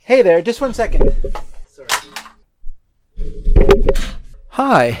Hey there, just 1 second. Sorry.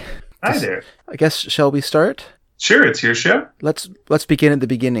 Hi. Hi there. I guess, shall we start? Sure, it's your show. Let's begin at the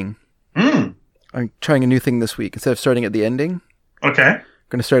beginning. I'm trying a new thing this week. Instead of starting at the ending, Okay. I'm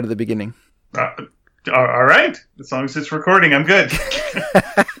going to start at the beginning. All right. As long as it's recording, I'm good.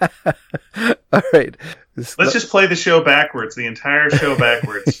 All right. Let's just play the show backwards, the entire show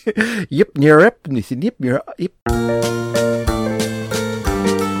backwards. Yep, you're up. Yep, you're up. Yep.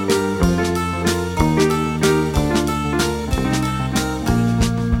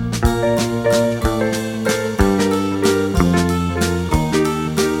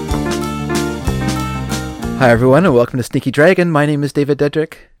 Hi, everyone, and welcome to Sneaky Dragon. My name is David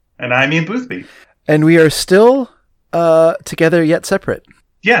Dedrick. And I'm Ian Boothby. And we are still together yet separate.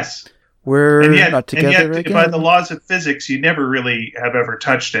 Yes. We're not together and yet, again. By the laws of physics, you never really have ever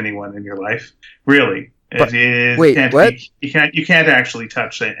touched anyone in your life. Really. Wait, what? You can't actually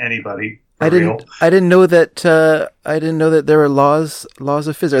touch anybody. I didn't know that there were laws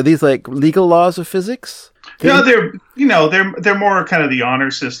of physics. Are these like legal laws of physics? No, they're more kind of the honor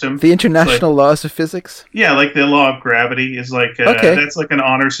system. The international laws of physics? Yeah, like the law of gravity is like that's like an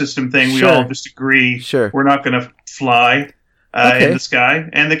honor system thing. Sure. We all just agree we're not going to fly in the sky,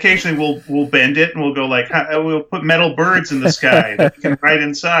 and occasionally we'll bend it and we'll go like we'll put metal birds in the sky that we can ride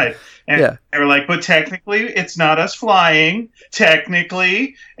inside. And we're like, but technically, it's not us flying,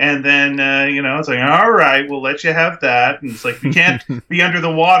 technically. And then, it's like, all right, we'll let you have that. And it's like, we can't be under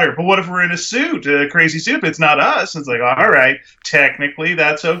the water. But what if we're in a suit, a crazy suit? It's not us. And it's like, all right, technically,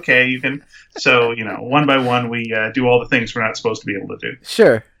 that's okay. You can. So, one by one, we do all the things we're not supposed to be able to do.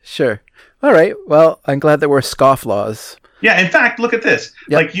 Sure. All right. Well, I'm glad that we're scofflaws. Yeah, in fact, look at this.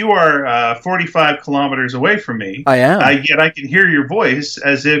 Yep. Like you are 45 kilometers away from me. I am. Yet I can hear your voice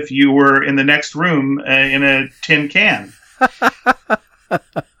as if you were in the next room in a tin can.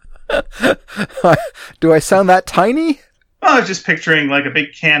 Do I sound that tiny? Well, I was just picturing like a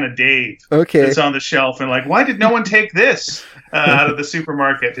big can of Dave that's on the shelf, and like, why did no one take this out of the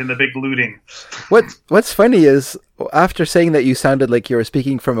supermarket in the big looting? What's funny is, after saying that you sounded like you were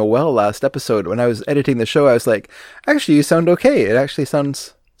speaking from a well last episode, when I was editing the show, I was like, actually, you sound okay. It actually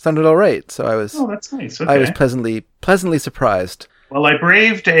sounded all right. So I was. Oh, that's nice. Okay. I was pleasantly surprised. Well, I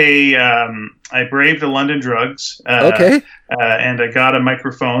braved a London Drugs. And I got a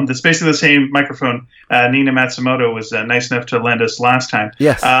microphone. That's basically the same microphone Nina Matsumoto was nice enough to lend us last time.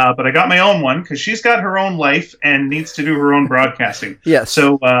 Yes. But I got my own one because she's got her own life and needs to do her own broadcasting. Yes.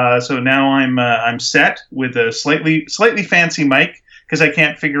 So now I'm set with a slightly fancy mic because I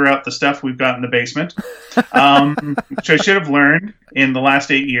can't figure out the stuff we've got in the basement, which I should have learned in the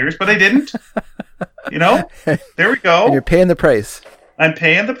last 8 years, but I didn't. There we go. And you're paying the price. I'm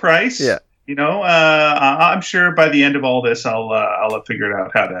paying the price. Yeah. I'm sure by the end of all this, I'll have figured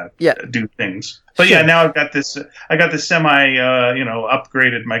out how to do things. But now I've got this. I got this semi,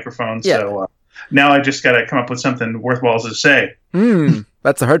 upgraded microphone. Yeah. So now I just got to come up with something worthwhile to say.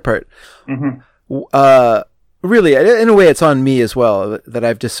 That's the hard part. Mm-hmm. Really, in a way, it's on me as well that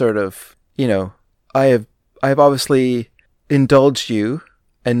I've just sort of, I have obviously indulged you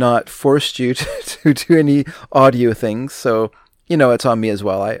and not forced you to do any audio things. So, it's on me as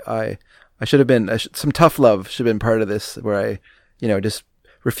well. I should have been, some tough love should have been part of this, where I, just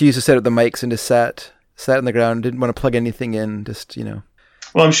refused to set up the mics and just sat on the ground, didn't want to plug anything in, just,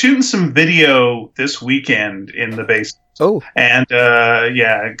 Well, I'm shooting some video this weekend in the basement. Oh. And,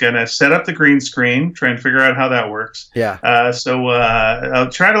 gonna set up the green screen, try and figure out how that works. Yeah. So I'll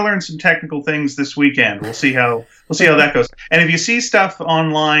try to learn some technical things this weekend. We'll see how that goes. And if you see stuff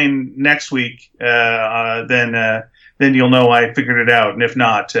online next week, then you'll know I figured it out. And if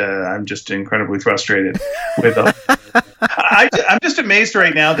not, I'm just incredibly frustrated with them. I'm just amazed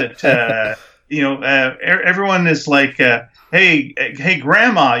right now that, everyone is like, hey,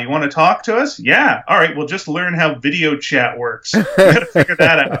 Grandma, you want to talk to us? Yeah. All right. Well, just learn how video chat works. You got to figure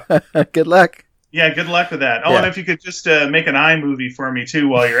that out. Good luck. Yeah, good luck with that. Oh, and if you could just make an iMovie for me, too,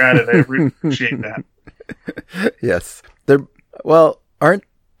 while you're at it, I'd really appreciate that. Yes.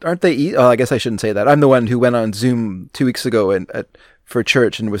 Aren't they? I guess I shouldn't say that. I'm the one who went on Zoom 2 weeks ago for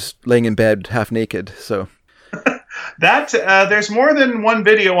church and was laying in bed half naked. So there's more than one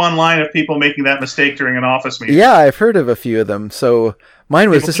video online of people making that mistake during an office meeting. Yeah, I've heard of a few of them. So mine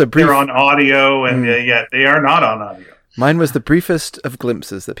was just a brief. They're on audio, and they are not on audio. Mine was the briefest of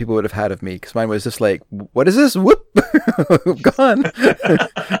glimpses that people would have had of me, because mine was just like, "What is this? Whoop, gone!"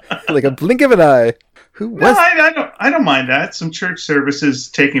 Like a blink of an eye. Who was? No, I don't mind that. Some church services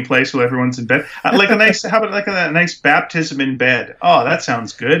taking place while everyone's in bed. How about like a nice baptism in bed? Oh, that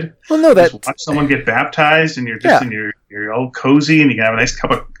sounds good. Well, no, that watch someone get baptized, and you're just in you're all cozy, and you can have a nice cup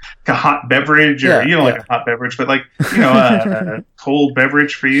of a hot beverage, or you don't like a hot beverage, but like a cold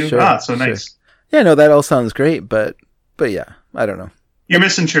beverage for you. Sure, so nice. Yeah, no, that all sounds great, but yeah, I don't know. You're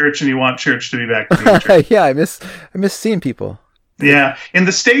missing church, and you want church to be back to being church. Yeah, I miss seeing people. Yeah, in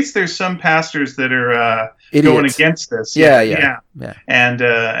the States, there's some pastors that are going against this. Yeah.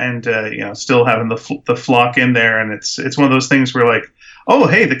 And still having the flock in there, and it's one of those things where like, oh,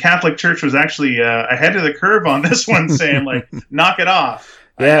 hey, the Catholic Church was actually ahead of the curve on this one, saying like, knock it off.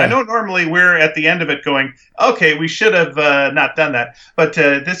 Yeah. I know normally we're at the end of it going, okay, we should have not done that, but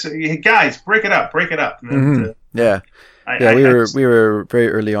guys, break it up. And, we were very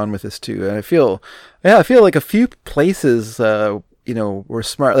early on with this too, and I feel like a few places, were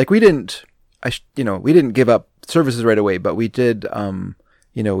smart. Like we didn't give up services right away, but we did,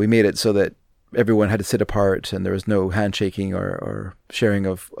 we made it so that everyone had to sit apart, and there was no handshaking or sharing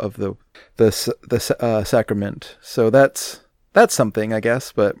of the sacrament. So that's something, I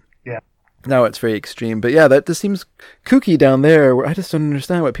guess, but now it's very extreme. But yeah, that just seems kooky down there. Where I just don't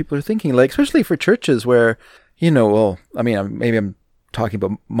understand what people are thinking. Like, especially for churches where, maybe I'm talking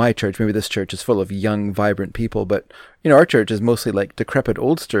about my church. Maybe this church is full of young, vibrant people, but our church is mostly like decrepit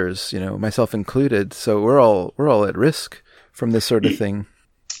oldsters, myself included. So we're all at risk from this sort of thing.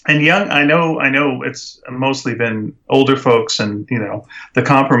 And young, I know it's mostly been older folks and, the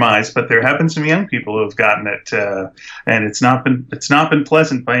compromise, but there have been some young people who have gotten it, and it's not been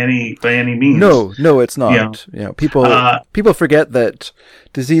pleasant by any means. No, it's not. People forget that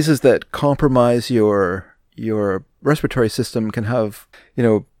diseases that compromise your respiratory system can have,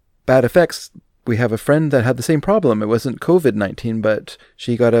 bad effects. We have a friend that had the same problem. It wasn't COVID-19, but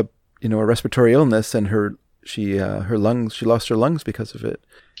she got a respiratory illness, and she lost her lungs because of it.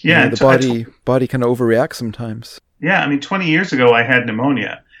 Yeah, the body kind of overreacts sometimes. Yeah, 20 years ago I had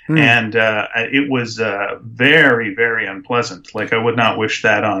pneumonia, and it was very, very unpleasant. Like I would not wish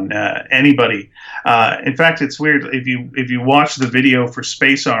that on anybody. In fact, it's weird if you watch the video for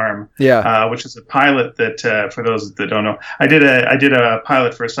Space Arm, which is a pilot that for those that don't know, I did a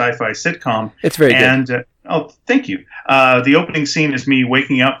pilot for a sci-fi sitcom. It's very good. Oh, thank you. The opening scene is me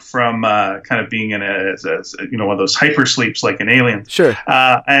waking up from kind of being in one of those hyper sleeps like an alien. Sure.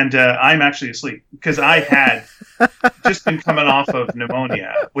 And I'm actually asleep because I had just been coming off of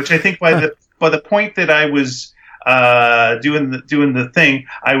pneumonia, which I think by the point that I was doing the thing,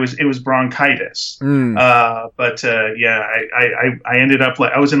 it was bronchitis. But I ended up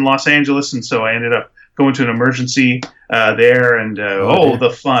I was in Los Angeles, and so I ended up going to an emergency there, and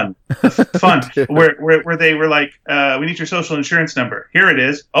the fun where they were like, we need your social insurance number. Here it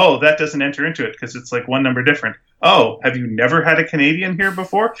is. Oh, that doesn't enter into it because it's like one number different. Oh, have you never had a Canadian here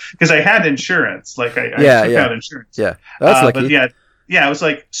before? Because I had insurance. Like I took out insurance. Yeah, that's lucky. But I was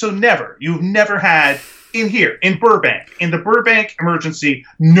like, so you've never had in here in Burbank, in the Burbank emergency,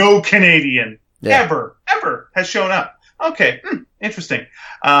 no Canadian ever has shown up. Okay, interesting.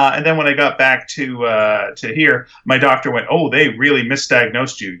 And then when I got back to here, my doctor went, "Oh, they really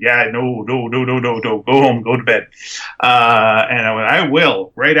misdiagnosed you. Yeah, no, go home, go to bed." And I went, "I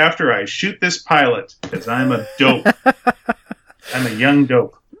will right after I shoot this pilot because I'm a dope. I'm a young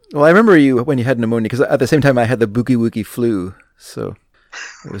dope." Well, I remember you when you had pneumonia because at the same time I had the boogie woogie flu, so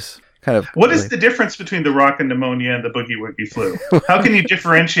it was kind of. What is the difference between the rock and pneumonia and the boogie woogie flu? How can you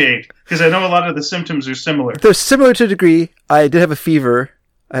differentiate? Because I know a lot of the symptoms are similar. They're similar to a degree. I did have a fever.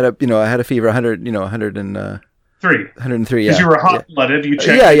 I had a fever 100, 103. 103, yeah. Because you were hot-blooded. You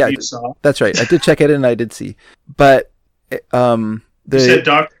checked it, you saw. That's right. I did check it and I did see. But you said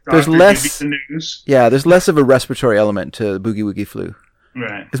doctor, there's less the news. Yeah, there's less of a respiratory element to boogie woogie flu.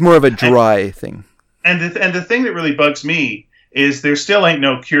 Right. It's more of a dry thing. And the thing that really bugs me is there still ain't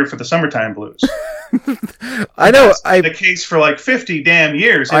no cure for the summertime blues. I know. That's been the case for like 50 damn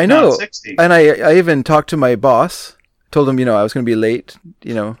years, if I know. not 60. And I even talked to my boss, told him, I was going to be late.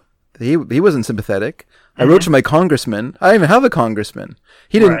 He wasn't sympathetic. I wrote to my congressman. I don't even have a congressman.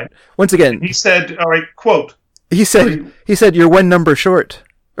 He didn't. Right. Once again, he said, all right, quote. He said, you're one number short.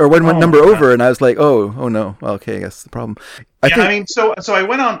 Or one number over, and I was like, oh no, well, okay, I guess that's the problem. So I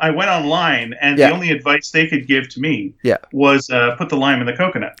went online, and the only advice they could give to me was put the lime in the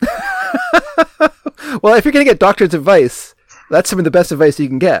coconut. Well, if you're going to get doctor's advice, that's some of the best advice you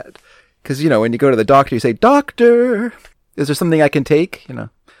can get. Because, when you go to the doctor, you say, "Doctor, is there something I can take?"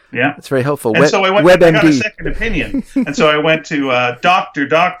 Yeah. It's very helpful. And so I got a second opinion. And so I went to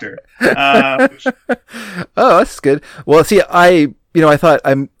doctor. Oh, that's good. Well, see, I thought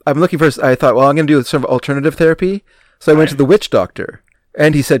I'm looking for. I thought, well, I'm going to do some alternative therapy. So I went to the witch doctor,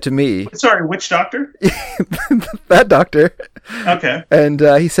 and he said to me, "Sorry, which doctor?" That doctor. Okay. And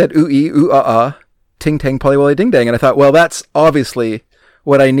he said, "Ooh ee ooh ting tang polywally ding dang," and I thought, well, that's obviously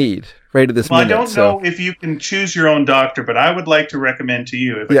what I need right at this minute. I don't know if you can choose your own doctor, but I would like to recommend to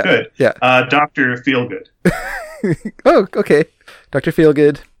you, if I could, Dr. Feelgood. Oh, okay, Dr.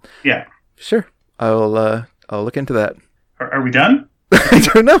 Feelgood. Yeah. Sure. I'll look into that. Are we done? I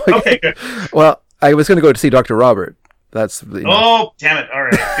don't know. Okay, good. Well, I was going to go to see Dr. Robert. That's Oh, damn it. All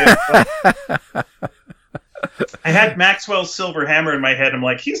right. Good. I had Maxwell's silver hammer in my head. I'm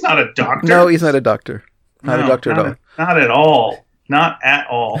like, he's not a doctor. No, he's not a doctor. Not a doctor at all. Not at all. Not at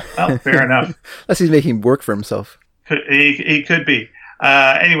all. Well, fair enough. Unless he's making work for himself. He could be.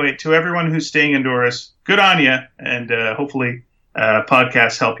 Anyway, to everyone who's staying indoors, good on you. And hopefully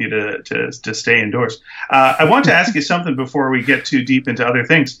podcasts help you to stay indoors. I want to ask you something before we get too deep into other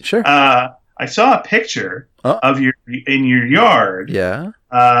things. Sure. I saw a picture of in your yard. Yeah.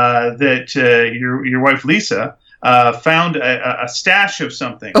 That your wife Lisa found a stash of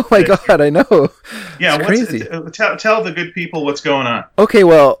something. Oh my God, I know. Yeah, it's crazy. Tell the good people what's going on. Okay,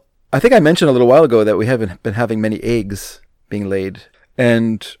 well, I think I mentioned a little while ago that we haven't been having many eggs being laid,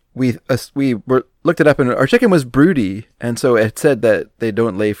 and we looked it up, and our chicken was broody, and so it said that they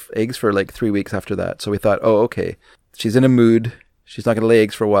don't lay eggs for like 3 weeks after that. So we thought, oh, okay, she's in a mood. She's not going to lay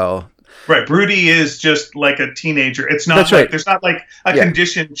eggs for a while. Right, broody is just like a teenager. It's not. That's like, right. There's not like a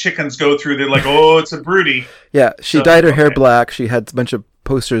condition chickens go through. They're like, oh, it's a broody. Yeah, she dyed her hair black. She had a bunch of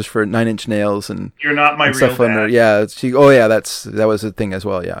posters for 9 Inch Nails and You're Not My Real Dad. Yeah, that was a thing as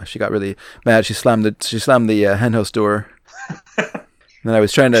well. Yeah, she got really mad. She slammed the henhouse door. And I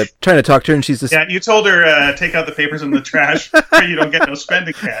was trying to talk to her, and she's just... Yeah, you told her, take out the papers in the trash, or you don't get no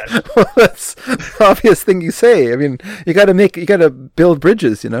spending cash. Well, that's the obvious thing you say. I mean, you gotta build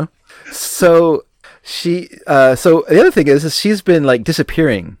bridges, you know? So so the other thing is she's been like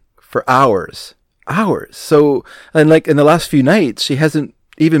disappearing for hours. So, and like in the last few nights, she hasn't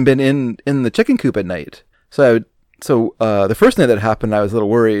even been in the chicken coop at night. So the first night that happened, I was a little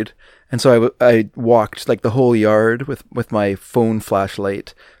worried. And so I walked like the whole yard with my phone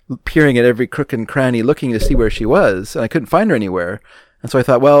flashlight, peering at every crook and cranny, looking to see where she was, and I couldn't find her anywhere. And so I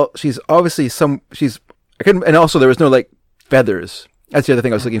thought, well, she's obviously and also there was no like feathers. That's the other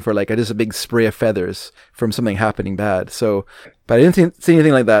thing I was looking for, like just a big spray of feathers from something happening bad. So, but I didn't see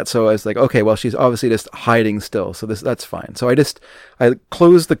anything like that. So I was like, okay, well, she's obviously just hiding still. So that's fine. So I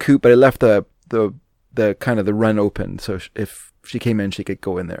closed the coop, but I left the kind of the run open. So if she came in, she could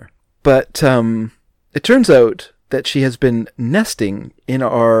go in there. But it turns out that she has been nesting in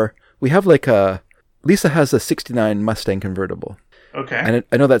we have like Lisa has a 69 Mustang convertible. Okay. And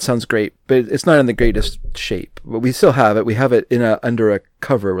I know that sounds great, but it's not in the greatest shape. But we still have it. We have it under a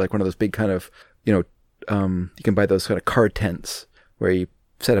cover, like one of those big kind of, you can buy those kind of car tents where you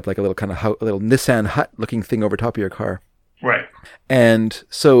set up like a little kind of a little Nissan hut looking thing over top of your car. Right. And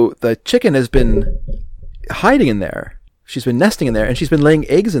so the chicken has been hiding in there. She's been nesting in there, and she's been laying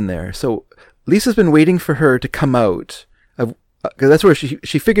eggs in there. So Lisa's been waiting for her to come out. Because that's where she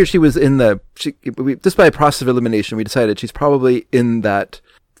figured she was in just by a process of elimination, we decided she's probably in that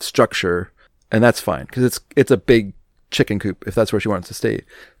structure, and that's fine because it's a big chicken coop if that's where she wants to stay.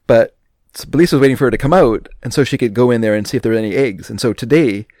 But Lisa was waiting for her to come out, and so she could go in there and see if there were any eggs. And so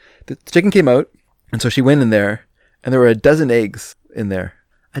today, the chicken came out, and so she went in there, and there were 12 eggs in there.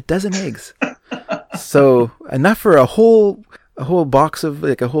 12 eggs. So enough for a whole box of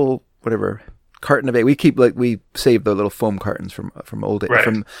like a whole whatever carton of eggs. We save the little foam cartons from old right.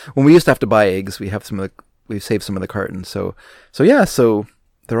 from when we used to have to buy eggs. We saved some of the cartons. So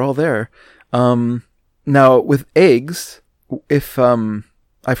they're all there. Now with eggs, if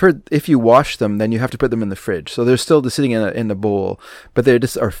I've heard if you wash them, then you have to put them in the fridge. So they're still just sitting in a bowl, but they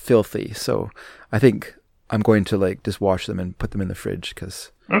just are filthy. So I think I'm going to like just wash them and put them in the fridge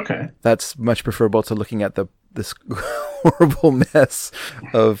because that's much preferable to looking at this horrible mess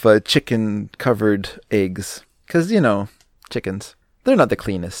of chicken covered eggs. Because chickens, they're not the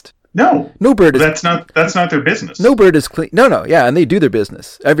cleanest. No bird is. That's not their business. No bird is clean. No, yeah, and they do their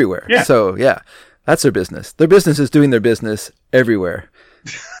business everywhere. Yeah. So yeah, that's their business. Their business is doing their business everywhere.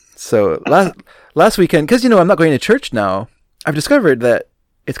 So last weekend, because I'm not going to church now, I've discovered that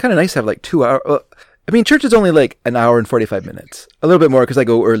it's kind of nice to have like 2 hours. I mean, church is only like an hour and 45 minutes. A little bit more because I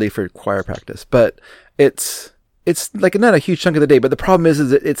go early for choir practice. But it's like not a huge chunk of the day. But the problem is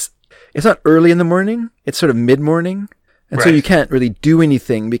that it's not early in the morning. It's sort of mid-morning. And so you can't really do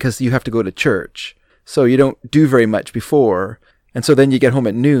anything because you have to go to church. So you don't do very much before. And so then you get home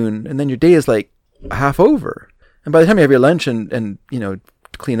at noon. And then your day is like half over. And by the time you have your lunch and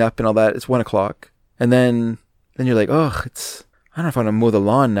clean up and all that, it's 1 o'clock. And then you're like, oh, I don't know if I want to mow the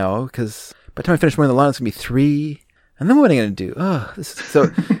lawn now, because by the time I finish mowing the lawn, it's going to be 3. And then what am I going to do? Oh, this is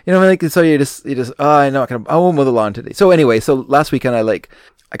so, so you just, I won't mow the lawn today. So anyway, so last weekend I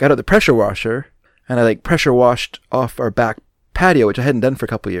got out the pressure washer and I pressure washed off our back patio, which I hadn't done for a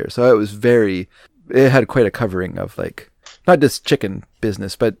couple of years. So it had quite a covering of not just chicken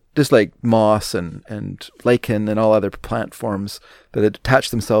business, but just moss and lichen and all other plant forms that had attached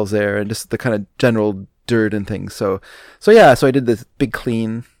themselves there, and just the kind of general dirt and things. So I did this big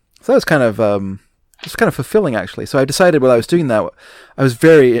clean. So that was kind of fulfilling, actually. So I decided while I was doing that, I was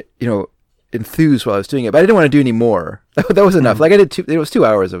very, enthused while I was doing it, but I didn't want to do any more. That was enough. It was 2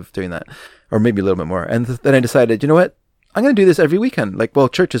 hours of doing that, or maybe a little bit more. And then I decided, you know what? I'm going to do this every weekend.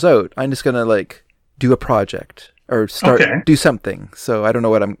 Church is out. I'm just going to do a project or do something. So I don't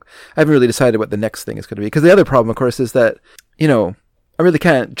know I haven't really decided what the next thing is going to be. Because the other problem, of course, is that, I really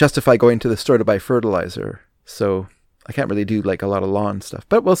can't justify going to the store to buy fertilizer. So I can't really do a lot of lawn stuff,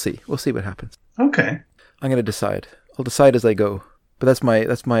 but we'll see. We'll see what happens. Okay. I'm going to decide. I'll decide as I go. But that's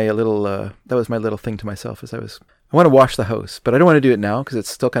my little, that was my little thing to myself I want to wash the house, but I don't want to do it now because it's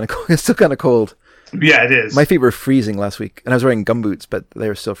still kind of cold. It's still kind of cold. Yeah, it is. My feet were freezing last week, and I was wearing gumboots, but they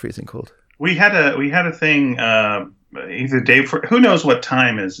were still freezing cold. We had a thing either day for who knows what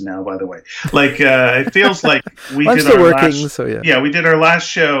time is now. By the way, it feels like we I'm did still our working, last, so yeah. Yeah, we did our last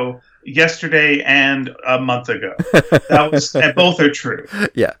show yesterday and a month ago. That was, and both are true.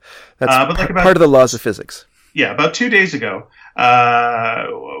 Yeah, that's part of the laws of physics. Yeah, about 2 days ago,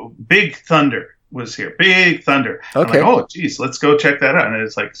 Big Thunder was here. Big thunder. Okay. I'm oh, geez, let's go check that out. And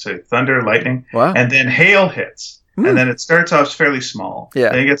it's thunder, lightning. Wow. And then hail hits. And then it starts off fairly small.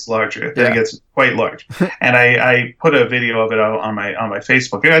 Yeah. Then it gets larger. Then it gets quite large. And I put a video of it out on my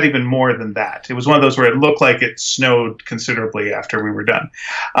Facebook. It got even more than that. It was one of those where it looked like it snowed considerably after we were done.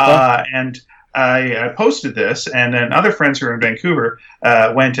 And I posted this, and then other friends who are in Vancouver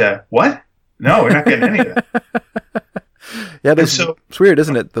went, what? No, we're not getting any of that. Yeah, it's weird,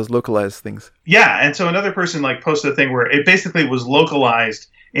 isn't it? Those localized things. Yeah, and so another person posted a thing where it basically was localized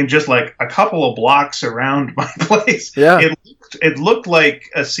in just a couple of blocks around my place. Yeah, it looked like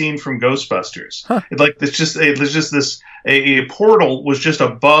a scene from Ghostbusters. Huh. A portal was just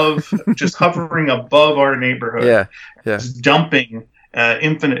above, just hovering above our neighborhood. Yeah, just dumping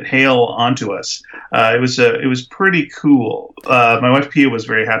infinite hail onto us. It was pretty cool. My wife Pia was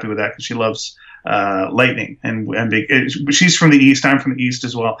very happy with that because she loves lightning, and she's from the east. I'm from the east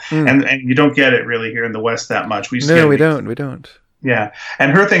as well, and you don't get it really here in the west that much. We don't. Yeah,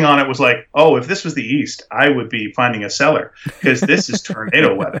 and her thing on it was oh, if this was the east, I would be finding a cellar because this is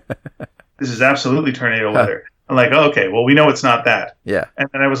tornado weather. This is absolutely tornado weather. I'm oh, okay, well, we know it's not that. Yeah, and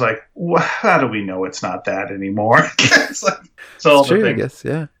then I was how do we know it's not that anymore? It's all true, I guess.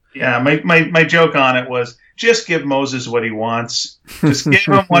 Yeah. Yeah, my joke on it was just give Moses what he wants. Just give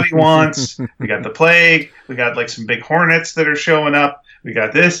him what he wants. We got the plague. We got some big hornets that are showing up. We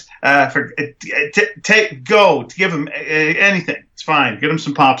got this. Give him anything. It's fine. Get him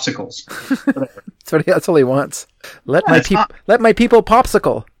some popsicles. That's all he wants. Let my people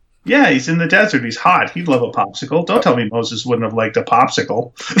popsicle. Yeah, he's in the desert. He's hot. He'd love a popsicle. Don't tell me Moses wouldn't have liked a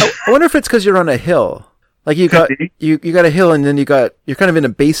popsicle. I wonder if it's because you're on a hill. You got a hill, and then you're kind of in a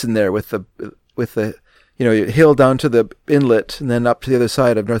basin there with the hill down to the inlet, and then up to the other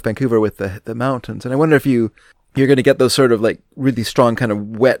side of North Vancouver with the mountains. And I wonder if you're going to get those sort of really strong kind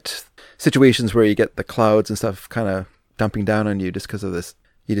of wet situations where you get the clouds and stuff kind of dumping down on you just because of this.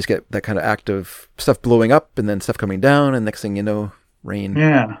 You just get that kind of active stuff blowing up and then stuff coming down, and next thing you know, rain.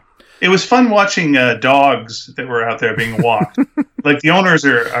 Yeah. It was fun watching dogs that were out there being walked. The owners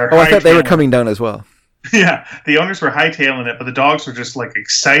are. Oh, I thought they were coming down as well. Yeah, the owners were hightailing it, but the dogs were just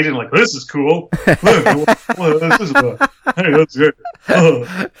excited, this is cool. Look, this is hey, that's good.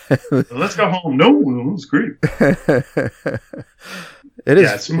 Let's go home. No, it's great. It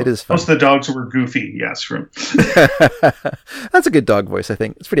is fun. Most of the dogs were goofy. Yes, that's a good dog voice. I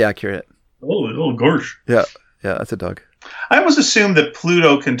think it's pretty accurate. Oh, little Gorsh. Yeah, that's a dog. I always assume that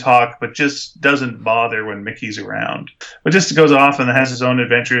Pluto can talk, but just doesn't bother when Mickey's around. But just goes off and has his own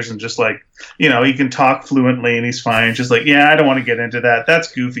adventures and just he can talk fluently and he's fine. Just I don't want to get into that.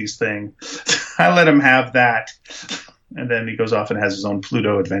 That's Goofy's thing. I let him have that. And then he goes off and has his own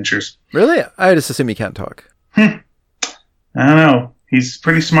Pluto adventures. Really? I just assume he can't talk. I don't know. He's a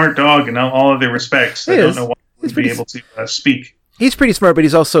pretty smart dog in all other respects. I don't know why he'd be able to speak. He's pretty smart, but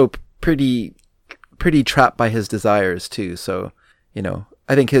he's also pretty trapped by his desires too. So,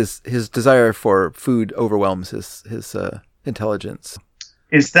 I think his desire for food overwhelms his intelligence.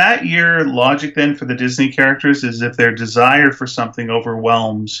 Is that your logic then for the Disney characters? Is if their desire for something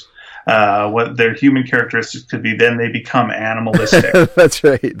overwhelms what their human characteristics could be, then they become animalistic. That's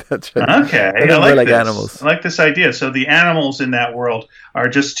right. That's right. Okay, I like this. Animals. I like this idea. So the animals in that world are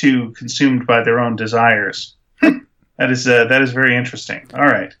just too consumed by their own desires. That is very interesting. All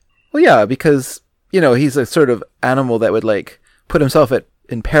right. Well, yeah, because he's a sort of animal that would like put himself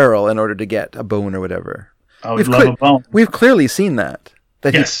in peril in order to get a bone or whatever. Oh, we'd love a bone. We've clearly seen that.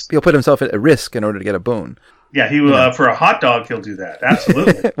 Yes. He'll put himself at risk in order to get a bone. Yeah, he will. For a hot dog, he'll do that.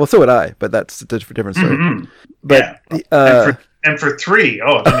 Absolutely. Well, so would I, but that's a different story. Mm-hmm. But and for 3,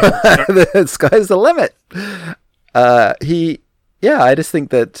 the sky's the limit. I just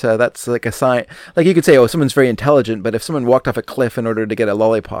think that that's like a sign. Like you could say, oh, someone's very intelligent, but if someone walked off a cliff in order to get a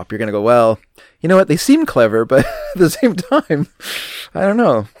lollipop, you're going to go, well, you know what? They seem clever, but at the same time, I don't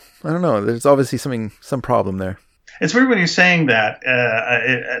know. There's obviously some problem there. It's weird when you're saying that.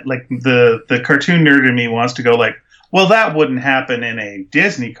 Like the cartoon nerd in me wants to go like, well, that wouldn't happen in a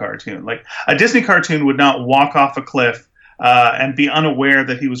Disney cartoon. Like a Disney cartoon would not walk off a cliff and be unaware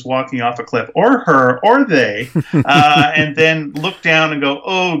that he was walking off a cliff, or her, or they, and then look down and go,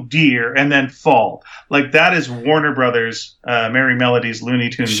 oh dear, and then fall. Like that is Warner Brothers, Merry Melodies, Looney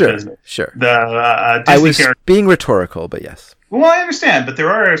Tunes business. Sure. The Disney I was being rhetorical, but yes. Well, I understand, but there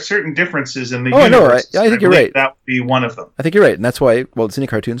are certain differences in the universe. I think you're right. That would be one of them. I think you're right, and that's why Walt Disney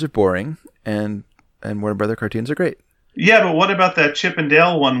cartoons are boring, and Warner Brother cartoons are great. Yeah, but what about that Chip and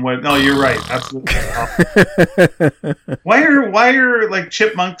Dale one? No, you're right. Absolutely. Why are like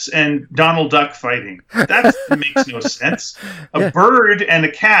chipmunks and Donald Duck fighting? That makes no sense. A bird and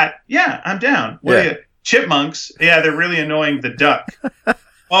a cat. Yeah, I'm down. Chipmunks. Yeah, they're really annoying the duck.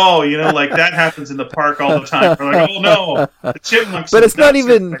 Oh, like that happens in the park all the time. We're like, oh no, the chipmunks. But it's not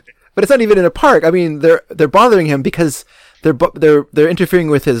even. But it's not even in a park. I mean, they're bothering him because they're interfering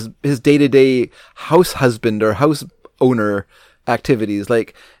with his day-to-day house husband or house owner activities.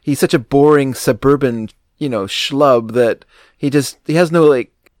 Like he's such a boring suburban, schlub that he has no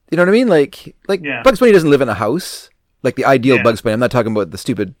like, you know what I mean? Like Bugs Bunny doesn't live in a house. Like the ideal Bugs Bunny. I'm not talking about the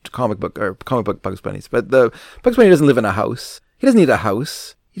stupid comic book Bugs Bunnies, but the Bugs Bunny doesn't live in a house. He doesn't need a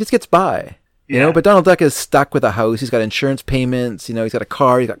house. He just gets by. But Donald Duck is stuck with a house. He's got insurance payments. He's got a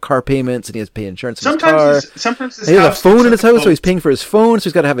car. He's got car payments, and he has to pay insurance on his car. Sometimes he has a phone in his house, so he's paying for his phone. So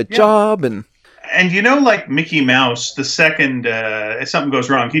he's got to have a job. And like Mickey Mouse, the second if something goes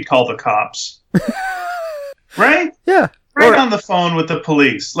wrong, he'd call the cops, right? Yeah, right on the phone with the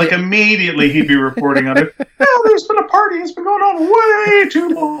police. Like immediately, he'd be reporting on it. Oh, there's been a party. It's been going on way too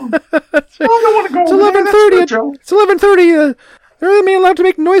long. I don't want to go. It's 11:30. It's 11:30. They're only allowed to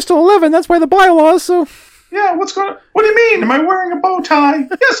make noise till 11. That's why the bylaws. So yeah, what's going on? What do you mean? Am I wearing a bow tie?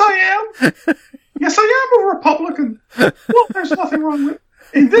 Yes, I am. Yes, I am a Republican. Well, there's nothing wrong with it.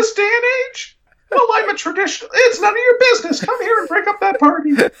 In this day and age. Well, I'm a traditional. It's none of your business. Come here and break up that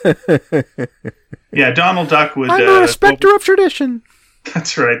party. Yeah, Donald Duck would. I'm a respecter of tradition.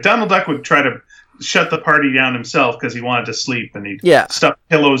 That's right. Donald Duck would try to shut the party down himself because he wanted to sleep, and he'd stuff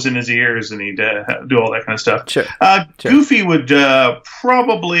pillows in his ears, and he'd do all that kind of stuff. Sure. Goofy would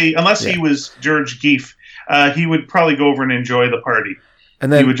probably, unless he was George Geef, he would probably go over and enjoy the party.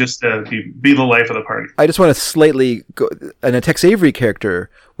 And then he would just be the life of the party. I just want to slightly go, and a Tex Avery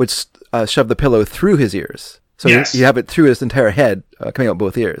character would shove the pillow through his ears. So you have it through his entire head, coming out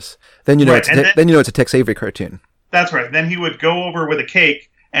both ears. Then it's a Tex Avery cartoon. That's right. Then he would go over with a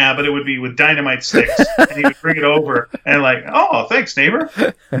cake, but it would be with dynamite sticks, and he would bring it over and like, oh, thanks, neighbor.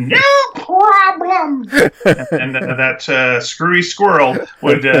 No problem. And that screwy squirrel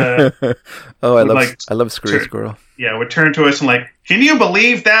would. I love screwy squirrel. Yeah, would turn to us and like, can you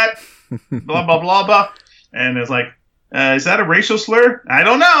believe that? Blah blah blah blah. And it's like, is that a racial slur? I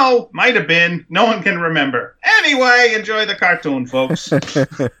don't know. Might have been. No one can remember. Anyway, enjoy the cartoon, folks.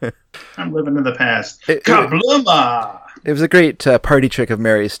 I'm living in the past. Kablooma! It was a great party trick of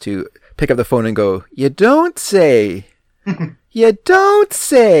Mary's to pick up the phone and go, you don't say. You don't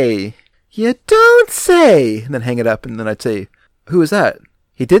say. You don't say. And then hang it up, and then I'd say, who was that?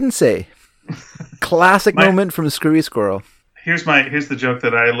 He didn't say. Classic moment from Screwy Squirrel. Here's the joke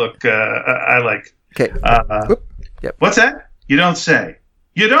that I like. Okay. Yep. What's that? You don't say.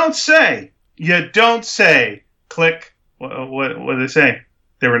 You don't say. You don't say. Click. What did they say?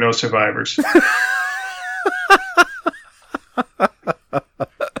 There were no survivors.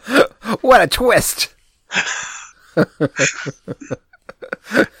 What a twist.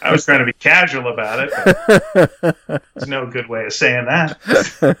 I was trying to be casual about it. There's no good way of saying that.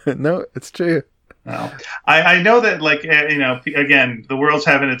 No, it's true. No. I know that, again, the world's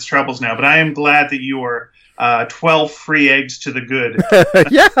having its troubles now, but I am glad that you are 12 free eggs to the good.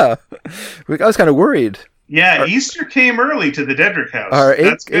 Yeah. I was kind of worried. Yeah, Easter came early to the Dedrick house. Our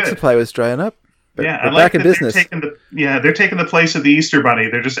egg supply was drying up. But yeah, we're back in business. They're taking the place of the Easter Bunny.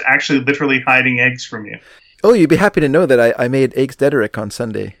 They're just actually literally hiding eggs from you. Oh, you'd be happy to know that I made eggs Dedrick on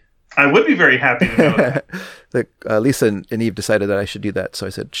Sunday. I would be very happy to know that. Lisa and Eve decided that I should do that, so I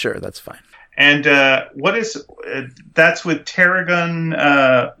said, sure, that's fine. And that's with tarragon,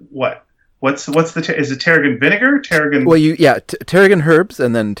 what? Is it tarragon vinegar? Tarragon. Well, tarragon herbs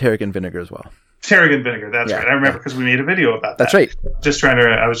and then tarragon vinegar as well. Tarragon vinegar, that's right. I remember because we made a video about that. That's right.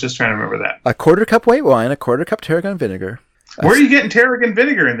 I was just trying to remember that. A quarter cup white wine, a quarter cup tarragon vinegar. Where are you getting tarragen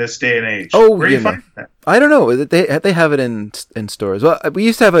vineger in this day and age? Oh, where are you finding that? I don't know. They have it in stores. Well, we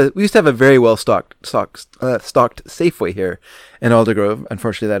used to have a very well stocked Safeway here in Aldergrove.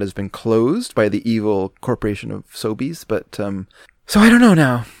 Unfortunately, that has been closed by the evil corporation of Sobeys. But so I don't know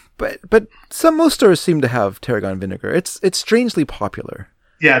now. But most stores seem to have tarragon vinegar. It's strangely popular.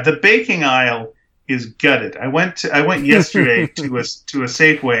 Yeah, the baking aisle is gutted. I went yesterday to a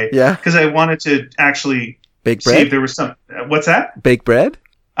Safeway. Yeah, because I wanted to actually. Bake bread? See if there was some. What's that? Bake bread?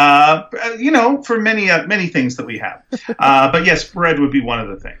 For many things that we have. But yes, bread would be one of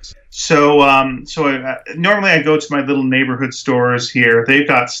the things. So normally I go to my little neighborhood stores here. They've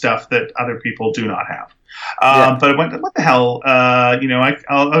got stuff that other people do not have. But I went, what the hell? I'll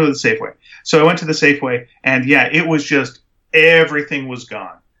go to the Safeway. So I went to the Safeway, and it was just everything was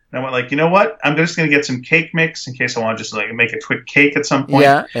gone. And I went like, you know what? I'm just going to get some cake mix in case I want to just like make a quick cake at some point.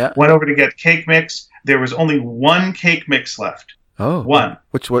 Yeah. Went over to get cake mix. There was only one cake mix left. Oh, one.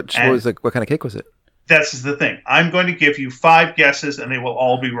 What was what kind of cake was it? That's the thing. I'm going to give you 5 guesses, and they will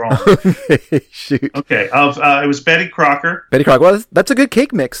all be wrong. Shoot. Okay. It was Betty Crocker. Betty Crocker. Well, that's a good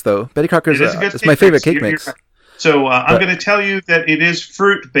cake mix, though. Betty Crocker is my favorite cake mix. So I'm going to tell you that it is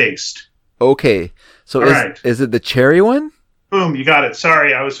fruit based. Okay. So is it the cherry one? Boom! You got it.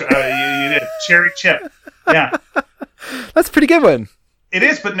 Sorry, I was you did cherry chip. Yeah. That's a pretty good one. It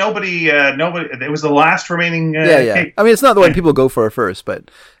is, but nobody. It was the last remaining cake. I mean, it's not the one people go for first, but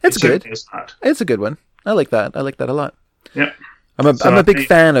it's good. It's not. It's a good one. I like that. I like that a lot. Yep. I'm a big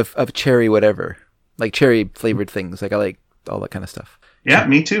fan of cherry whatever, like cherry flavored things. Like I like all that kind of stuff. Yeah,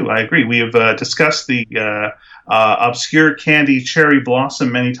 me too. I agree. We have discussed the obscure candy cherry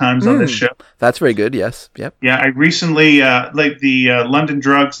blossom many times on this show. That's very good. Yes. Yep. Yeah, I recently like the London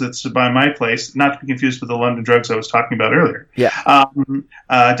Drugs that's by my place, not to be confused with the London Drugs I was talking about earlier. Yeah.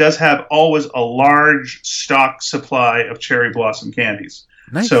 Does have always a large stock supply of cherry blossom candies.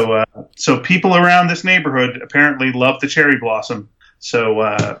 Nice. So people around this neighborhood apparently love the cherry blossom.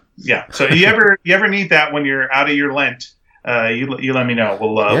 So So you ever need that when you're out of your Lent? You let me know.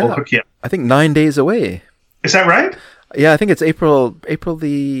 We'll hook you up. I think 9 days away. Is that right? Yeah, I think it's April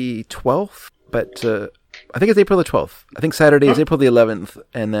the 12th, but I think it's April the 12th. I think Saturday is April the 11th,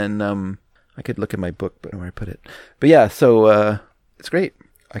 and then I could look at my book, but where I put it. But yeah, so it's great.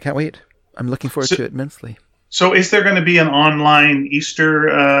 I can't wait. I'm looking forward to it immensely. So is there going to be an online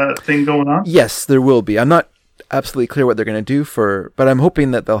Easter thing going on? Yes, there will be. I'm not absolutely clear what they're going to do but I'm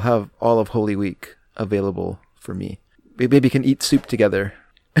hoping that they'll have all of Holy Week available for me. Maybe we can eat soup together.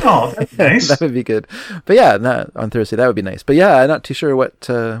 Oh, that's nice. That would be good. But yeah, on Thursday that would be nice. But yeah, I'm not too sure what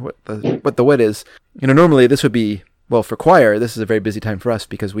the is. Normally this would be for choir. This is a very busy time for us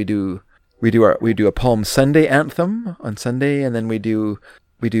because we do a Palm Sunday anthem on Sunday, and then we do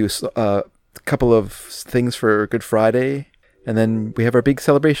a couple of things for Good Friday, and then we have our big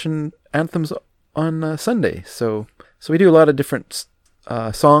celebration anthems on Sunday. So we do a lot of different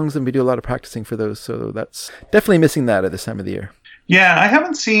songs, and we do a lot of practicing for those. So that's definitely missing that at this time of the year. Yeah, I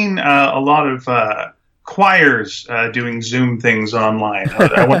haven't seen a lot of choirs doing Zoom things online.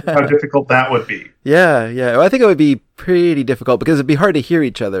 I wonder how difficult that would be. Yeah. Well, I think it would be pretty difficult because it'd be hard to hear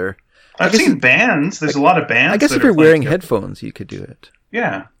each other. I've seen bands. There's a lot of bands. I guess if you're wearing headphones, you could do it.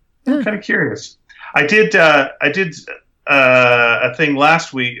 Yeah. I'm kind of curious. I did a thing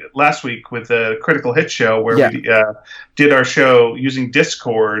last week with the Critical Hit show where we did our show using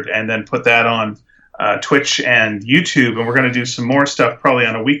Discord and then put that on Twitch and YouTube, and we're going to do some more stuff probably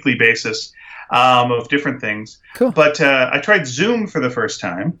on a weekly basis of different things. Cool. But I tried Zoom for the first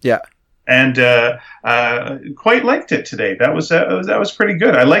time. Yeah. And quite liked it today. That was pretty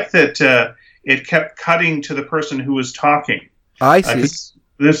good. I liked that it kept cutting to the person who was talking. I see.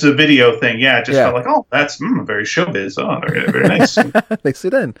 This is a video thing. Yeah, it just felt like, that's very showbiz. Oh, very, very nice. Nicely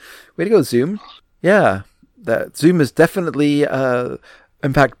done. Way to go, Zoom. Yeah, that Zoom is definitely,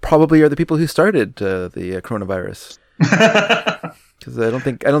 in fact, probably are the people who started the coronavirus. Because I don't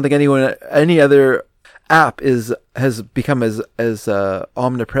think any other app has become as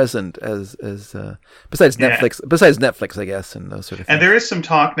omnipresent as besides Netflix, I guess, and those sort of things. And there is some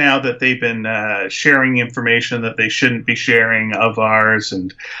talk now that they've been sharing information that they shouldn't be sharing of ours,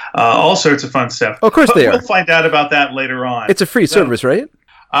 and all sorts of fun stuff. Oh, of course they are. We'll find out about that later on. It's a free service, right?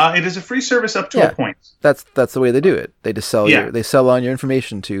 It is a free service up to a point. That's the way they do it. They just sell they sell on your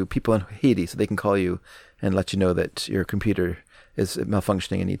information to people in Haiti, so they can call you and let you know that your computer is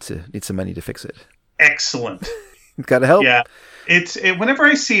malfunctioning and needs some money to fix it. Excellent. Gotta help. Yeah, whenever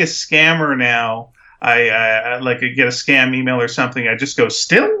I see a scammer now, I get a scam email or something, I just go,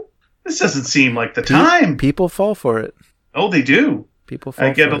 still? This doesn't seem like the time. People fall for it. Oh, they do. People fall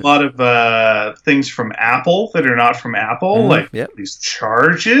I get for a lot of things from Apple that are not from Apple, these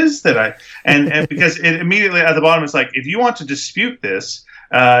charges that and because it immediately at the bottom is like, if you want to dispute this,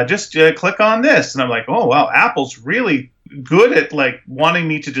 just click on this, and I'm like, oh wow, Apple's really good at wanting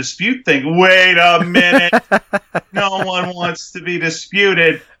me to dispute things. Wait a minute, no one wants to be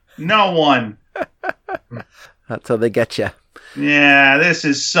disputed. No one. That's how they get you. Yeah, this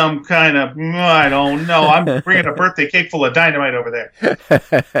is some kind of, I don't know. I'm bringing a birthday cake full of dynamite over there. Hey,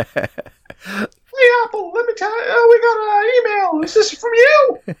 Apple, let me tell you, we got an email. Is this from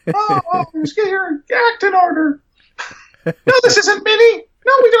you? Oh, let's get your act in order. No, this isn't Minnie.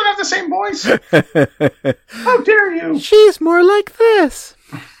 No, we don't have the same voice. How dare you? She's more like this.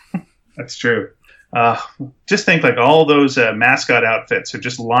 That's true. Just think all those mascot outfits are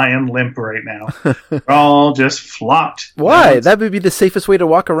just lying limp right now. They're all just flopped. Why? That would be the safest way to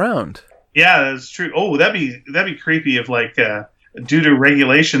walk around. Yeah, that's true. Oh, that'd be creepy if due to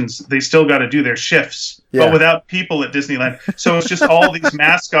regulations they still got to do their shifts, but without people at Disneyland. So it's just all these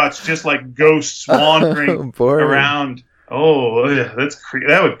mascots just like ghosts wandering around. Oh,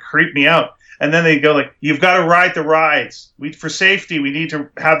 that would creep me out. And then they go you've got to ride the rides. For safety, we need to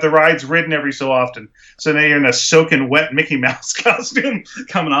have the rides ridden every so often. So now you're in a soaking wet Mickey Mouse costume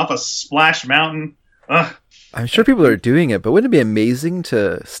coming off a Splash Mountain. Ugh. I'm sure people are doing it, but wouldn't it be amazing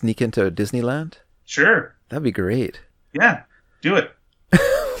to sneak into Disneyland? Sure. That'd be great. Yeah, do it.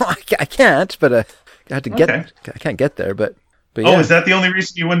 I can't, but I had to get. Okay. I can't get there, but yeah. Oh, is that the only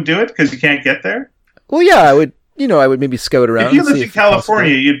reason you wouldn't do it? Because you can't get there? Well, yeah, I would. I would maybe scout around. If you lived in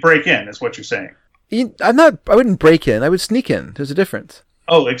California, you'd break in, is what you're saying. I wouldn't break in. I would sneak in. There's a difference.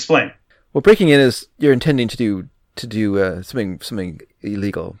 Oh, explain. Well, breaking in is you're intending to do something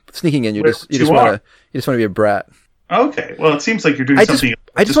illegal. Sneaking in, you just want to be a brat. Okay. Well, it seems like you're doing something.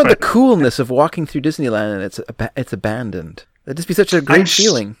 I just want the coolness of walking through Disneyland and it's abandoned. That'd just be such a great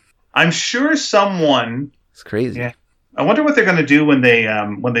feeling. I'm sure someone. It's crazy. Yeah. I wonder what they're going to do when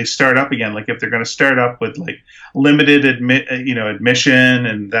they start up again. If they're going to start up with limited admission,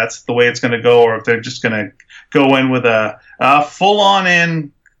 and that's the way it's going to go, or if they're just going to go in with a full on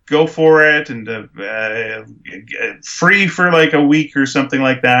in, go for it, and free for a week or something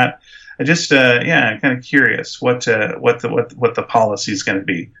like that. I just I'm kind of curious what the policy is going to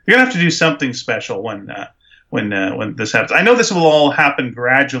be. You're going to have to do something special when this happens. I know this will all happen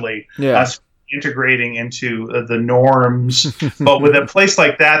gradually. Yeah. Integrating into the norms, but with a place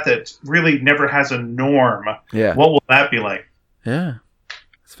like that really never has a norm, what will that be like? Yeah,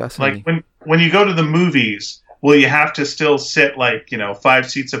 it's fascinating. When you go to the movies, will you have to still sit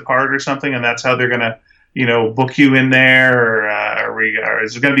 5 seats apart or something, and that's how they're gonna book you in there, or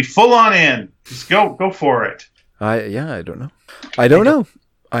is it gonna be full on in? Just go for it. I don't know. I don't know.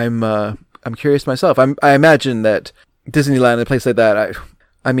 I'm curious myself. I imagine that Disneyland, a place like that,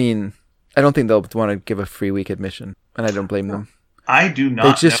 I mean. I don't think they'll want to give a free week admission, and I don't blame them. I do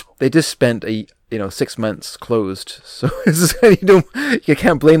not. They just spent 6 months closed, so you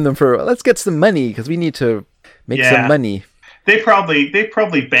can't blame them for let's get some money because we need to make some money. They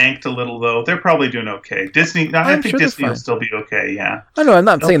probably banked a little though. They're probably doing okay. Disney, I think Disney will still be okay. Yeah. I know. I'm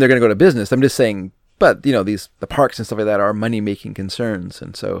not saying they're going to go to business. I'm just saying, but the parks and stuff like that are money making concerns,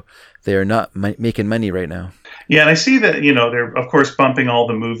 and so they are not making money right now. Yeah, and I see that they're of course bumping all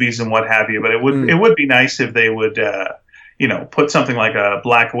the movies and what have you, but it would be nice if they would put something like a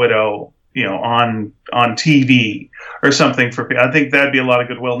Black Widow on TV or something for people. I think that'd be a lot of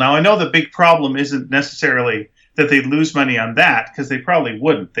goodwill. Now I know the big problem isn't necessarily that they'd lose money on that, because they probably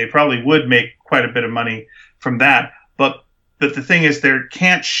wouldn't. They probably would make quite a bit of money from that, but the thing is they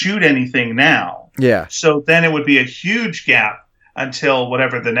can't shoot anything now. Yeah. So then it would be a huge gap until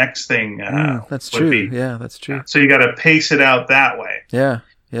whatever the next thing that's true. Be. Yeah, that's true. So you got to pace it out that way. Yeah.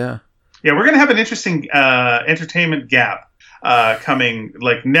 We're going to have an interesting entertainment gap. coming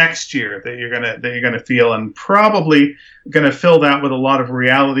like next year that you're gonna feel, and probably gonna fill that with a lot of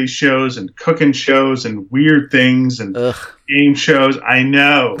reality shows and cooking shows and weird things and game shows. I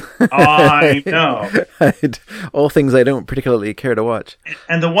know. All things I don't particularly care to watch.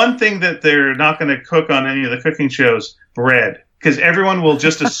 And the one thing that they're not going to cook on any of the cooking shows, bread. Because everyone will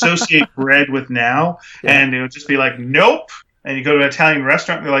just associate bread with now, and it'll just be like, nope. And you go to an Italian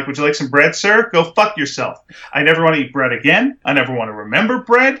restaurant, and they're like, would you like some bread, sir? Go fuck yourself. I never want to eat bread again. I never want to remember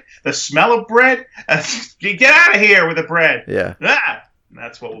bread. The smell of bread. Get out of here with the bread. Yeah.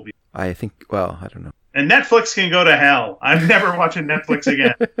 That's what will be. I think, well, I don't know. And Netflix can go to hell. I'm never watching Netflix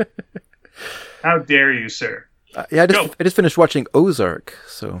again. How dare you, sir? I just finished watching Ozark,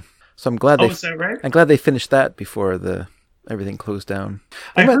 so I'm glad is that right? I'm glad they finished that before everything closed down.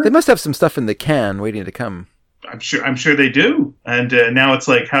 They must have some stuff in the can waiting to come. I'm sure they do. And now it's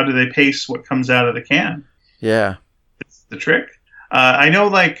like, how do they pace what comes out of the can? Yeah, it's the trick. I know,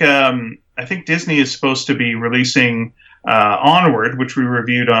 like I think Disney is supposed to be releasing Onward, which we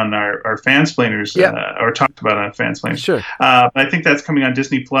reviewed on our Fansplainers, or talked about on Fansplainers. Sure. I think that's coming on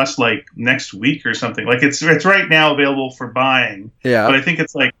Disney Plus like next week or something. Like it's right now available for buying. Yeah. But I think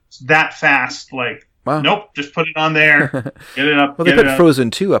it's like that fast. Like, Nope, just put it on there, get it up. Well, they put Frozen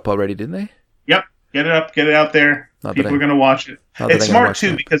 2 up already, didn't they? Yep. Get it up, get it out there. People are going to watch it. It's smart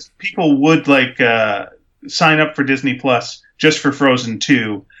too because people would like sign up for Disney Plus just for Frozen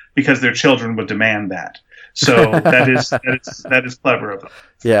 2 because their children would demand that. So that is clever of them.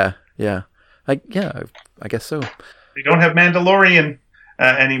 Yeah. I guess so. They don't have Mandalorian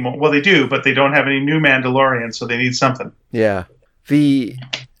anymore. Well, they do, but they don't have any new Mandalorian, so they need something. Yeah. What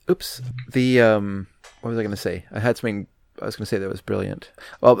was I going to say? I was going to say that was brilliant.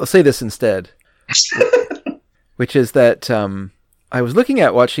 Well, I'll say this instead, which is that I was looking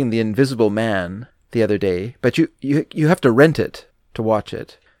at watching The Invisible Man the other day, but you have to rent it to watch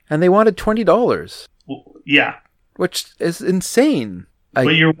it, and they wanted $20. Yeah. Which is insane.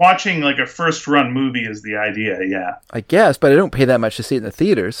 But you're watching like a first-run movie is the idea, yeah. I guess, but I don't pay that much to see it in the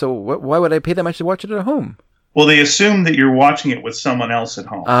theater, so why would I pay that much to watch it at home? Well, they assume that you're watching it with someone else at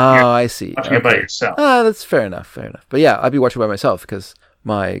home. Oh, I see. Watching it by yourself. That's fair enough. But yeah, I'd be watching by myself because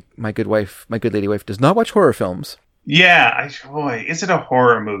my good lady wife does not watch horror films. Yeah, is it a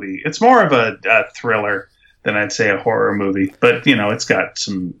horror movie? It's more of a thriller than I'd say a horror movie. But, it's got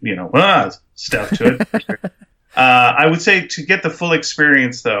some, stuff to it. I would say to get the full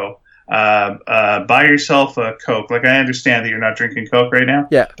experience, though, buy yourself a Coke. Like, I understand that you're not drinking Coke right now.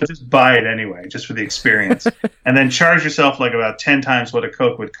 Yeah. But just buy it anyway, just for the experience. And then charge yourself like about 10 times what a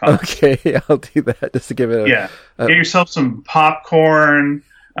Coke would cost. Okay, I'll do that just to give it get yourself some popcorn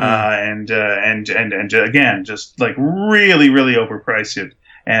and again, just like really, really overprice it.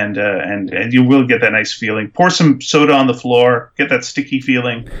 And you will get that nice feeling. Pour some soda on the floor, get that sticky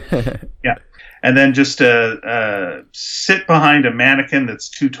feeling. Yeah. And then just sit behind a mannequin that's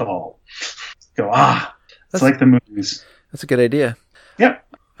too tall. Go, it's like the movies. That's a good idea. Yep.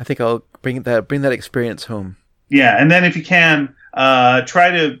 I think I'll bring that experience home. Yeah, and then if you can,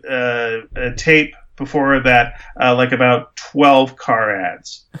 try to tape before that like about 12 car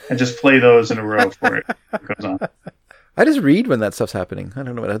ads and just play those in a row for it. It goes on. I just read when that stuff's happening. I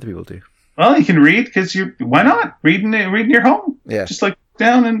don't know what other people do. Well, you can read because why not? Read in your home. Yeah. Just like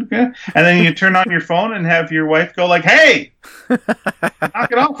down and then you turn on your phone and have your wife go like, "Hey,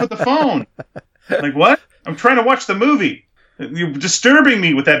 knock it off with the phone." Like, what? I'm trying to watch the movie. You're disturbing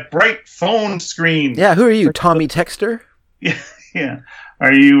me with that bright phone screen. Yeah, who are you, Tommy Texter? Yeah.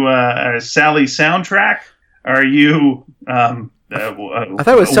 Are you Sally Soundtrack? Are you I thought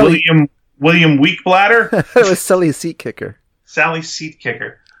it was William Weakbladder? It was Sally Seat Kicker. Sally Seat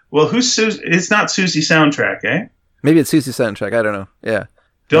Kicker. Well, who's Susie? It's not Susie Soundtrack, eh? Maybe it's Susie Soundtrack. I don't know. Yeah.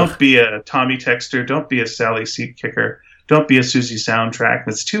 Don't be a Tommy Texter. Don't be a Sally Seat Kicker. Don't be a Susie Soundtrack.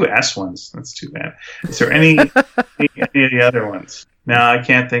 That's 2 S ones. That's too bad. Is there any of the other ones? No, I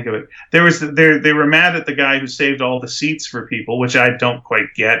can't think of it. They were mad at the guy who saved all the seats for people, which I don't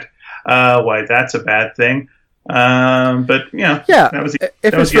quite get. Why that's a bad thing. But that was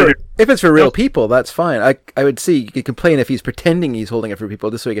if it's for real people, that's fine. I would see you could complain if he's pretending he's holding it for people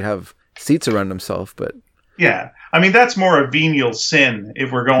just so he could have seats around himself. But yeah, I mean that's more a venial sin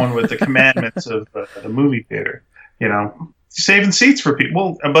if we're going with the commandments of the movie theater. Saving seats for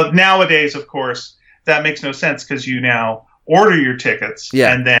people. But nowadays, of course, that makes no sense because you now order your tickets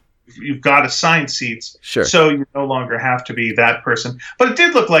and then you've got assigned seats. Sure. So you no longer have to be that person. But it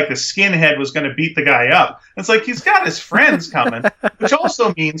did look like the skinhead was going to beat the guy up. It's like he's got his friends coming, which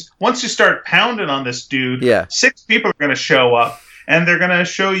also means once you start pounding on this dude, 6 people are going to show up and they're going to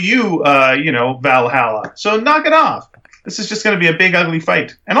show you, Valhalla. So knock it off. This is just going to be a big, ugly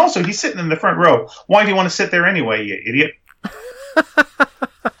fight. And also, he's sitting in the front row. Why do you want to sit there anyway, you idiot?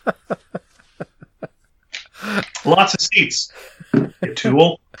 Lots of seats, you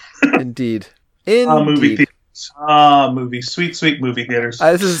tool. Indeed. Movie theaters. Movies. Sweet movie theaters.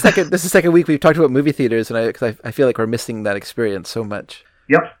 This is the second week we've talked about movie theaters, and I feel like we're missing that experience so much.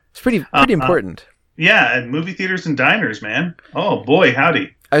 Yep. It's pretty important. Yeah, and movie theaters and diners, man. Oh, boy,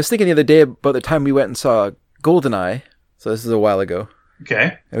 howdy. I was thinking the other day about the time we went and saw GoldenEye. So this is a while ago.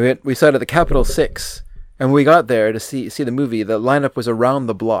 Okay. And we saw it at the Capitol 6. And when we got there to see the movie, the lineup was around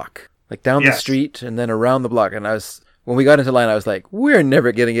the block. Like down the street and then around the block. And when we got into line, I was like, we're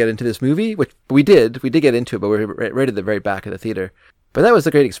never going to get into this movie. Which we did. We did get into it, but we were right at the very back of the theater. But that was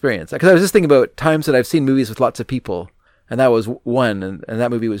a great experience. Because I was just thinking about times that I've seen movies with lots of people. And that was one. And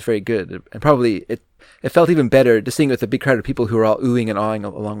that movie was very good. And probably it felt even better just seeing it with a big crowd of people who were all oohing and awing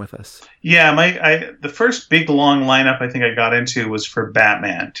along with us. Yeah, the first big long lineup I think I got into was for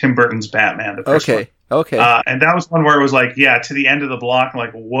Batman, Tim Burton's Batman. The first one. Okay. And that was one where it was like, to the end of the block, I'm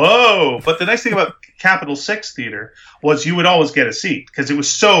like, whoa. But the nice thing about Capitol 6 Theater was you would always get a seat because it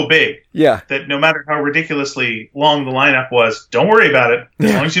was so big that no matter how ridiculously long the lineup was, don't worry about it.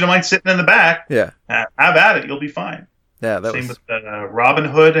 As long as you don't mind sitting in the back, have at it. You'll be fine. Yeah, Same with Robin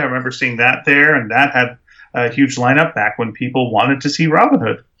Hood. I remember seeing that there, and that had a huge lineup back when people wanted to see Robin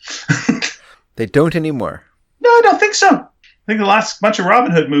Hood. They don't anymore. No, I don't think so. I think the last bunch of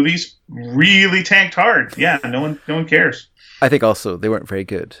Robin Hood movies really tanked hard. Yeah, no one cares. I think also they weren't very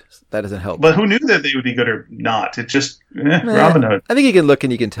good. That doesn't help. But who knew that they would be good or not? It just Robin Hood. I think you can look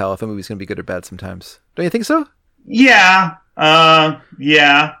and you can tell if a movie's going to be good or bad sometimes. Don't you think so? Yeah.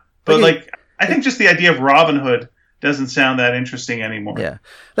 Yeah. But I think just the idea of Robin Hood doesn't sound that interesting anymore. Yeah.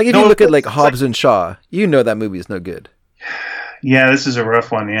 Like if you look at Hobbs and Shaw, you know that movie is no good. Yeah, this is a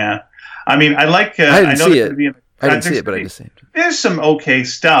rough one, yeah. I mean, I didn't see it. I didn't see it, but I just seen it. There's some okay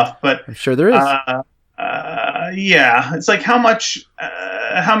stuff, but I'm sure there is. Yeah, it's like how much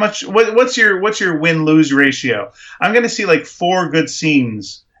what's your win-lose ratio? I'm going to see 4 good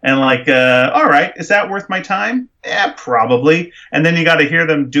scenes and all right, is that worth my time? Yeah, probably. And then you got to hear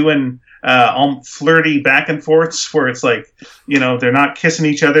them doing flirty back and forths where it's they're not kissing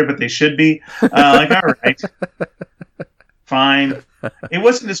each other, but they should be. All right, fine. It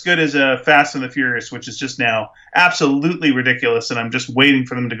wasn't as good as Fast and the Furious, which is just now absolutely ridiculous, and I'm just waiting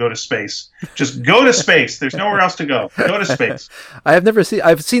for them to go to space. Just go to space. There's nowhere else to go. Go to space. I've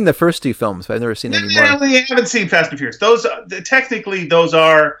seen the first 2 films, but I've never seen any more. I haven't seen Fast and Furious. It's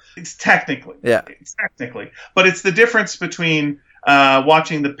technically, but it's the difference between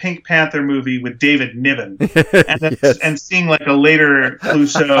watching the Pink Panther movie with David Niven and seeing a later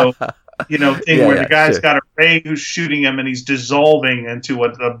Clouseau thing where the guy's got a ray who's shooting him and he's dissolving into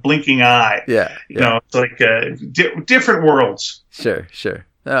a blinking eye. It's like different worlds. Sure.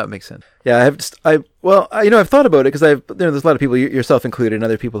 That makes sense. Yeah, I've thought about it because there's a lot of people, yourself included, and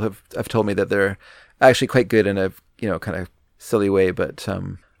other people have told me that they're actually quite good in a kind of silly way. But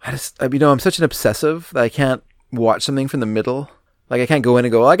I'm such an obsessive that I can't watch something from the middle. I can't go in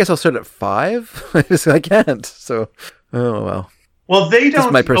and go, well, I guess I'll start at 5. I can't. So, oh well. Well, they don't.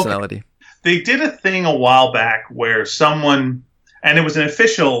 Just my personality. Okay. They did a thing a while back where someone, and it was an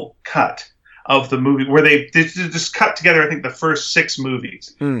official cut of the movie, where they just cut together, I think, the first 6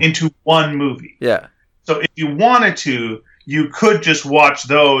 movies into one movie. Yeah. So if you wanted to, you could just watch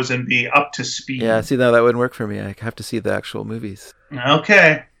those and be up to speed. Yeah, see, no, that wouldn't work for me. I have to see the actual movies.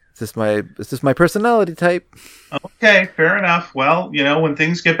 Okay. Is this my personality type? Okay, fair enough. Well, when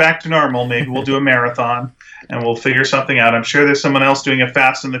things get back to normal, maybe we'll do a marathon and we'll figure something out. I'm sure there's someone else doing a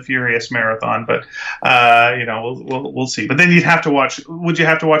Fast and the Furious marathon, but we'll see. But then you'd have to watch. Would you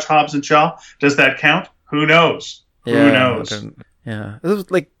have to watch Hobbs and Shaw? Does that count? Who knows? Yeah, who knows? Yeah,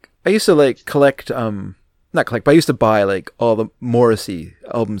 this was I used to collect not collect, but I used to buy all the Morrissey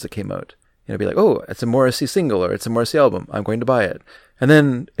albums that came out. Be like, oh, it's a Morrissey single or it's a Morrissey album. I'm going to buy it. And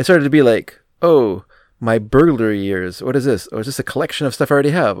then it started to be like, oh, my burglary years. What is this? Oh, it's just a collection of stuff I already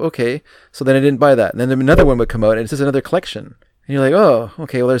have. Okay. So then I didn't buy that. And then another one would come out and it's just another collection. And you're like, oh,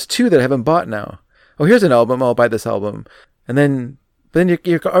 okay, well, there's 2 that I haven't bought now. Oh, here's an album. I'll buy this album. And then, but then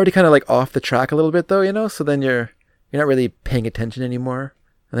you're already kind of off the track a little bit though, So then you're not really paying attention anymore.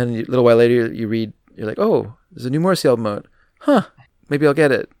 And then a little while later you're like, oh, there's a new Morrissey album out. Huh. Maybe I'll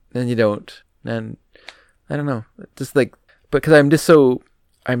get it. Then you don't. And I don't know. Just because I'm such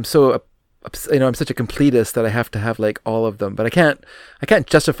a completist that I have to have all of them, but I can't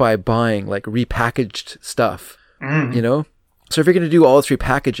justify buying repackaged stuff, So if you're going to do all this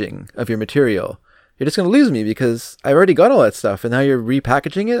repackaging of your material, you're just going to lose me because I already got all that stuff and now you're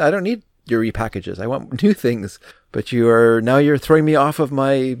repackaging it. I don't need your repackages. I want new things. But you're throwing me off of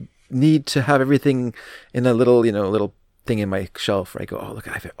my need to have everything in a little, little thing in my shelf where I go, oh, look,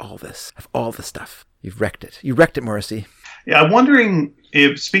 I have all this. I have all the stuff. You've wrecked it. You wrecked it, Morrissey. Yeah, I'm wondering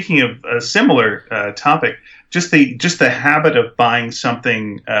if, speaking of a similar topic, just the habit of buying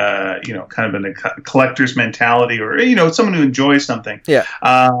something, kind of in a collector's mentality, or someone who enjoys something. Yeah.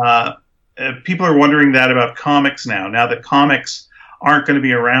 People are wondering that about comics now. Now that comics aren't going to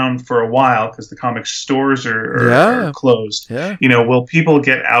be around for a while because the comic stores are closed. Yeah. Will people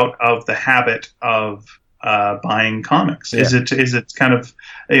get out of the habit of buying comics? Yeah. Is it kind of,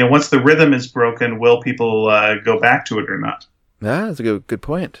 once the rhythm is broken, will people go back to it or not? Yeah, that's a good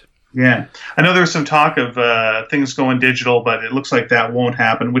point. Yeah, I know there was some talk of things going digital, but it looks like that won't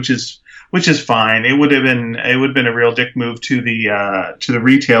happen, which is fine. It would have been a real dick move to the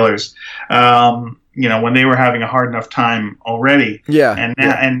retailers, when they were having a hard enough time already. Yeah,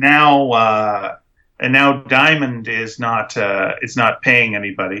 and now Diamond is not paying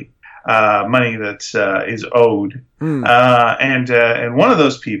anybody money that is owed, and one of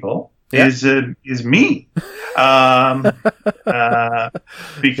those people is me, because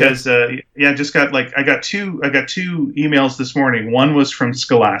I got two emails this morning. One was from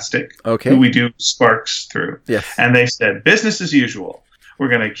Scholastic, who we do Sparks through, yes, and they said business as usual. We're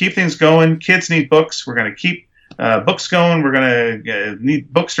going to keep things going. Kids need books. We're going to keep books going. We're going to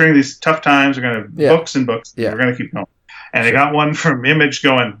need books during these tough times. We're going to books and books. Yeah. We're going to keep going. And I got one from Image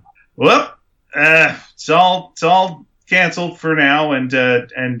going, well, it's all canceled for now, and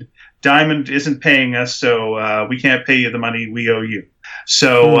Diamond isn't paying us, so we can't pay you the money we owe you.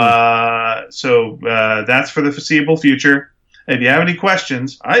 So that's for the foreseeable future. If you have any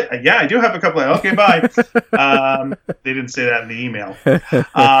questions, I do have a couple. Okay, bye. They didn't say that in the email, but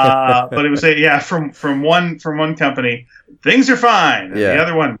it was from one company, things are fine. And the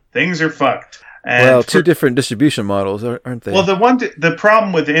other one, things are fucked. And two different distribution models, aren't they? Well, the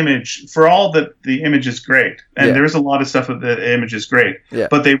problem with Image, for all that the Image is great, and there's a lot of stuff that the Image is great,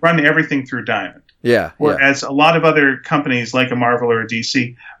 but they run everything through Diamond. Yeah. Whereas a lot of other companies like a Marvel or a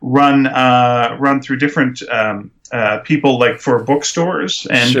DC run through different people, like for bookstores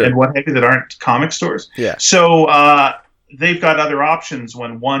and what have you, that aren't comic stores. Yeah. So they've got other options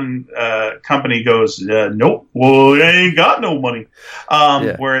when one company goes, nope, well, they ain't got no money.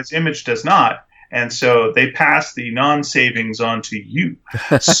 Whereas Image does not. And so they pass the non-savings on to you.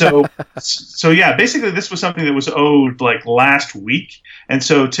 So basically this was something that was owed like last week. And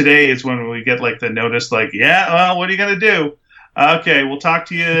so today is when we get like the notice, like, well, what are you going to do? Okay, we'll talk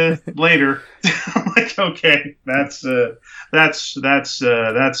to you later. I'm like, okay, that's swell.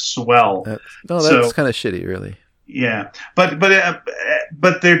 That's kind of shitty, really. Yeah,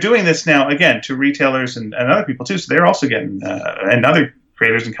 but they're doing this now again to retailers and other people too. So they're also getting and other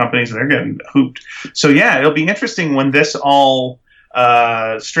creators and companies, and they're getting hooped. So it'll be interesting when this all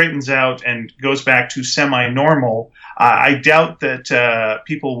straightens out and goes back to semi-normal. I doubt that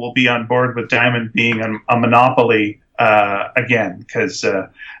people will be on board with Diamond being a monopoly again, because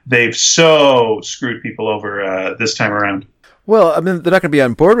they've so screwed people over this time around. Well, I mean, they're not going to be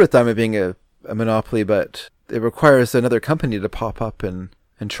on board with Diamond being a monopoly, but it requires another company to pop up and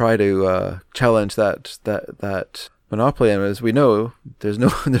try to challenge that monopoly. And as we know, there's no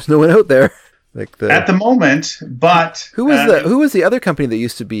one out there at the moment. But who was the other company that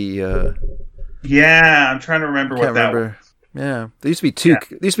used to be? I'm trying to remember what that was. Yeah, there used to be two. Yeah.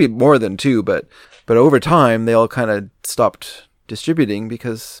 There used to be more than two, but over time they all kind of stopped distributing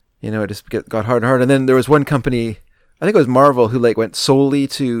because it just got hard and hard. And then there was one company, I think it was Marvel, who went solely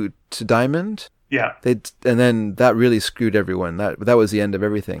to Diamond. Yeah. And then that really screwed everyone. That was the end of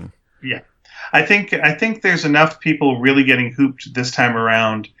everything. Yeah. I think there's enough people really getting hooped this time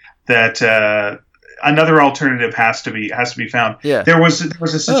around that another alternative has to be found. Yeah. There was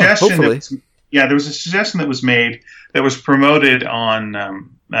a suggestion there was a suggestion that was made that was promoted on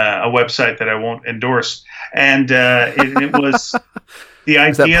a website that I won't endorse, and it was the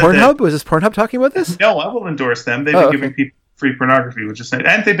idea. Is that Pornhub? Was this Pornhub talking about this? No, I will endorse them. They've been giving people free pornography, which is nice.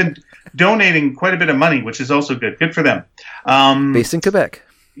 And they've been donating quite a bit of money, which is also good. Good for them. Based in Quebec.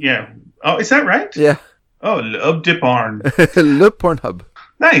 Yeah. Oh, is that right? Yeah. Oh, Le Porn. Le Pornhub.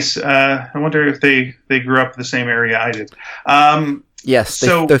 Nice. I wonder if they grew up in the same area I did. Yes,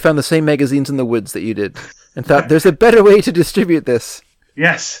 they found the same magazines in the woods that you did and thought there's a better way to distribute this.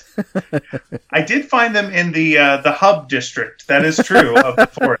 Yes. I did find them in the hub district. That is true of the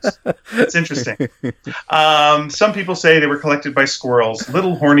forest. It's interesting. Some people say they were collected by squirrels,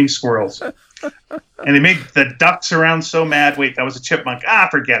 little horny squirrels. And they made the ducks around so mad. Wait, that was a chipmunk.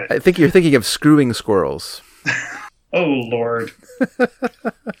 Forget it. I think you're thinking of screwing squirrels. Oh, Lord.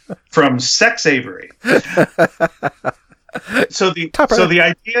 From Sex Avery. So the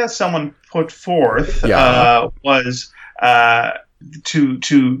idea someone put forth was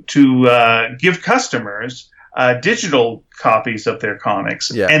to give customers digital copies of their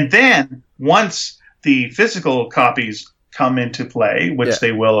comics. Yeah. And then once the physical copies come into play, which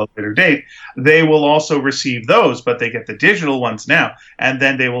they will at a later date, they will also receive those, but they get the digital ones now. And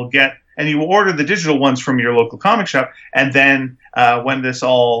then they will get, and you will order the digital ones from your local comic shop. And then when this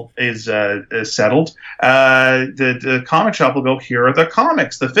all is settled, the comic shop will go, here are the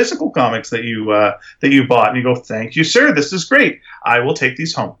comics, the physical comics that you bought. And you go, thank you, sir. This is great. I will take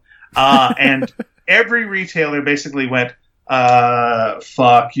these home. And every retailer basically went,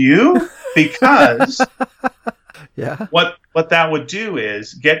 fuck you, because what that would do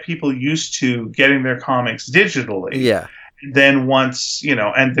is get people used to getting their comics digitally. Yeah. Then once,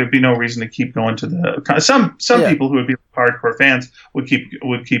 and there'd be no reason to keep going to the some people who would be hardcore fans would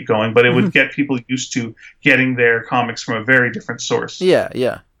keep going, but it would get people used to getting their comics from a very different source. Yeah,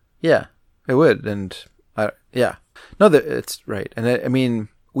 it would, and it's right. And I mean,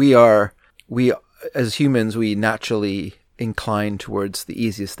 we as humans, we naturally incline towards the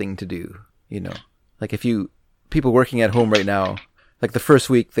easiest thing to do. Like people working at home right now, like the first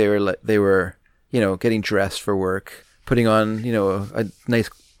week they were getting dressed for work, putting on, a nice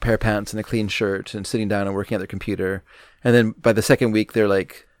pair of pants and a clean shirt and sitting down and working at their computer. And then by the second week, they're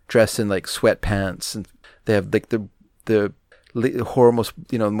like dressed in like sweatpants, and they have like the most,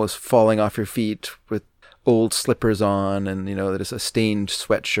 most falling off your feet with old slippers on, and, there's a stained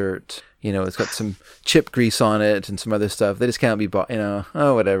sweatshirt, it's got some chip grease on it and some other stuff. They just can't be bought,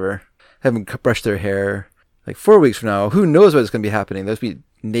 whatever. Haven't brushed their hair. Like 4 weeks from now, who knows what's going to be happening? They'll be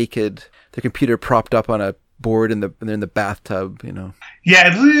naked, their computer propped up on a board in the bathtub, Yeah,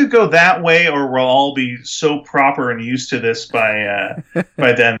 it'll either go that way, or we'll all be so proper and used to this by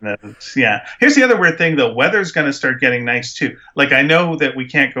then. Yeah. Here's the other weird thing, though. Weather's going to start getting nice too. Like, I know that we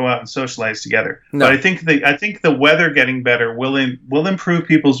can't go out and socialize together, but I think the weather getting better will improve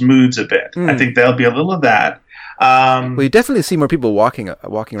people's moods a bit. I think there'll be a little of that. Well, you definitely see more people walking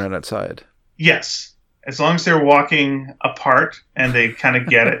around outside. Yes. As long as they're walking apart and they kind of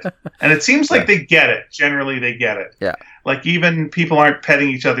get it. And it seems like they get it. Generally, they get it. Yeah. Like, even people aren't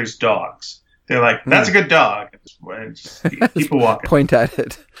petting each other's dogs. They're like, that's a good dog. Just keep walking. Point at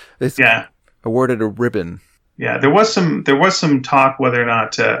it. They awarded a ribbon. Yeah, there was some talk whether or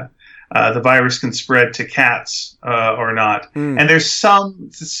not the virus can spread to cats or not. And there's some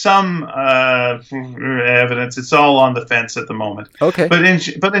evidence. It's all on the fence at the moment. Okay. But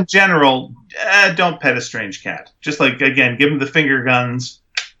in general, don't pet a strange cat. Just like, again, give them the finger guns.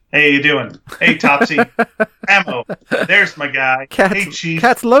 Hey, you doing? Hey, Topsy. Ammo. There's my guy. Hey, Chief.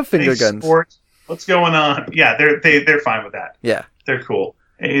 Cats love finger guns. Sport. What's going on? Yeah, they're fine with that. Yeah. They're cool.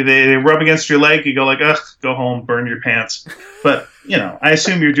 They rub against your leg, you go like, ugh, go home, burn your pants. But, I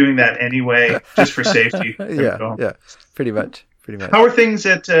assume you're doing that anyway, just for safety. Yeah, pretty much. How are things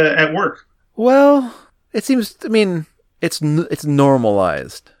at work? Well, it seems, it's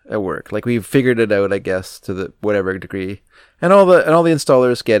normalized at work. Like, we've figured it out, I guess, to the whatever degree. And all the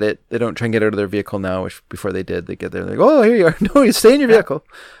installers get it. They don't try and get out of their vehicle now, which before they did, they get there and they're like, oh, here you are. No, you stay in your vehicle.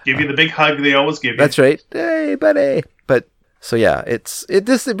 Give you the big hug they always give you. That's right. Hey, buddy. But so yeah, it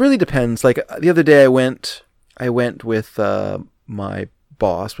really depends. Like, the other day I went with my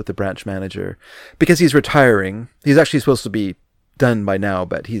boss, with the branch manager, because he's retiring. He's actually supposed to be done by now,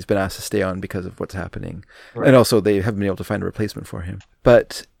 but he's been asked to stay on because of what's happening. Right. And also they haven't been able to find a replacement for him.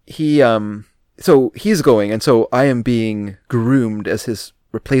 But so he's going, and so I am being groomed as his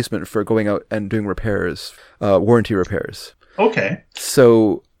replacement for going out and doing repairs, warranty repairs. Okay.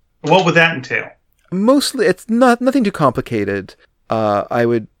 So what would that entail? Mostly, it's nothing too complicated. I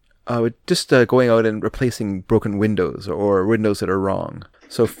would just going out and replacing broken windows or windows that are wrong.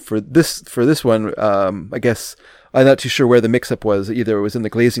 So for this one, I guess I'm not too sure where the mix-up was. Either it was in the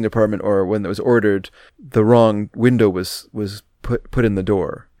glazing department, or when it was ordered, the wrong window was put in the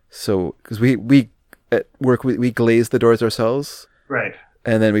door. So because we at work we glaze the doors ourselves, right?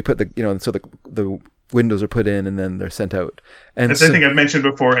 And then we put the windows are put in and then they're sent out. And that's the thing I've mentioned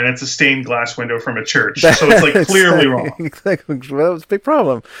before, and it's a stained glass window from a church. So it's like clearly wrong. Exactly. Well, that was a big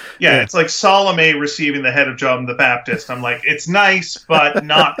problem. Yeah, it's like Salome receiving the head of John the Baptist. I'm like, it's nice, but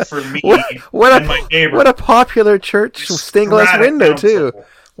not for me and my neighbor. What a popular church stained glass window, too.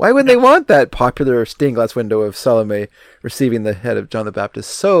 Why wouldn't they want that popular stained glass window of Salome receiving the head of John the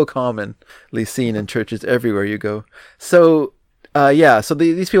Baptist? So commonly seen in churches everywhere you go. So so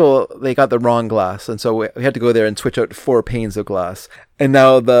these people, they got the wrong glass, and so we had to go there and switch out 4 panes of glass. And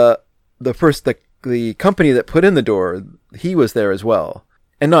now the the company that put in the door, he was there as well.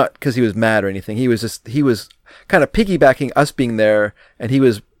 And not because he was mad or anything. He was kind of piggybacking us being there, and he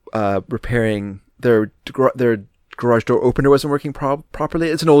was repairing their garage door opener wasn't working properly.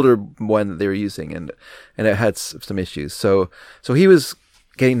 It's an older one that they were using, and it had some issues. So he was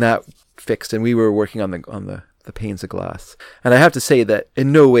getting that fixed, and we were working on the panes of glass. And I have to say that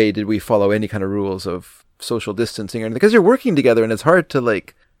in no way did we follow any kind of rules of social distancing or anything, because you're working together, and it's hard to,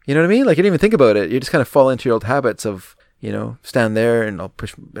 like, you know what I mean? Like, you didn't even think about it. You just kind of fall into your old habits of, you know, stand there and I'll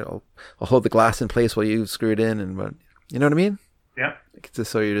hold the glass in place while you screw it in, and you know what I mean? Yeah.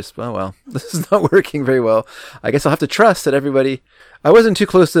 So you're just, oh, well, this is not working very well. I guess I'll have to trust that everybody. I wasn't too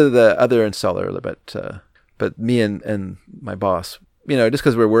close to the other installer, but me and my boss, you know, just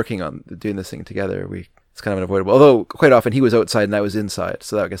because we're working on doing this thing together, it's kind of unavoidable. Although quite often he was outside and I was inside,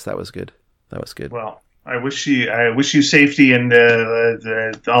 so I guess that was good. That was good. Well, I wish you safety and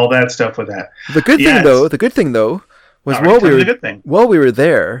all that stuff with that. The good thing though, was while we were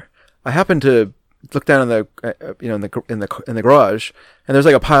there, I happened to look down in the garage, and there's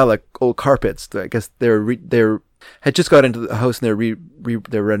like a pile of old carpets that I guess they had just got into the house and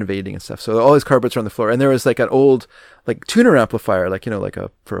they're renovating and stuff. So all these carpets are on the floor, and there was like an old like tuner amplifier, like, you know, like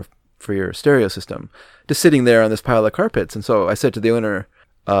for your stereo system, just sitting there on this pile of carpets. And so I said to the owner,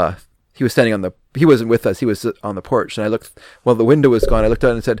 he was standing he wasn't with us, he was on the porch, and I looked while the window was gone. I looked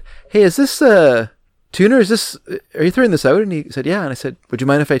out and said, "Hey, is this tuner, are you throwing this out?" And he said, "Yeah." And I said, "Would you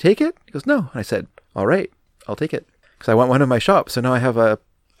mind if I take it?" He goes, "No." And I said, "All right, I'll take it, because I want one in my shop. So now I have a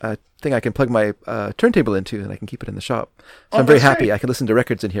thing I can plug my turntable into, and I can keep it in the shop. So I'm very happy. Right. I can listen to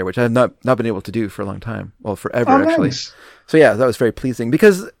records in here, which I have not been able to do for a long time. Well, forever, actually. Nice. So yeah, that was very pleasing,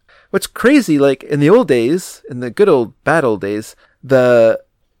 because what's crazy, like in the old days, in the good old bad old days,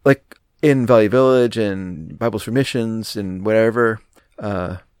 like in Valley Village and Bibles for Missions and whatever,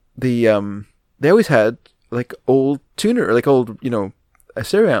 they always had like old tuner, or like old, you know,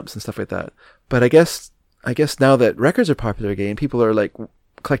 stereo amps and stuff like that. But I guess now that records are popular again, people are like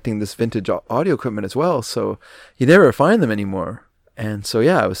collecting this vintage audio equipment as well. So you never find them anymore. And so,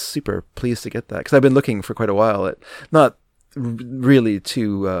 yeah, I was super pleased to get that, because I've been looking for quite a while. Not really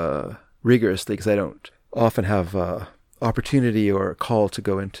too rigorously, because I don't often have opportunity or a call to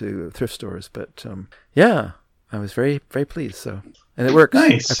go into thrift stores. But yeah, I was very, very pleased. So, and it works.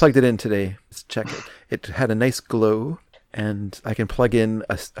 Nice. I plugged it in today. Let's check it. It had a nice glow, and I can plug in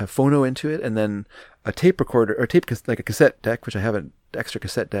a phono into it, and then a tape recorder, or like a cassette deck, which I have an extra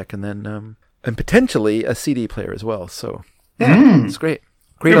cassette deck, and then and potentially a CD player as well. So yeah, it's great.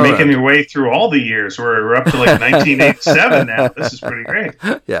 You're making your way through all the years. We're up to like 1987 now. This is pretty great.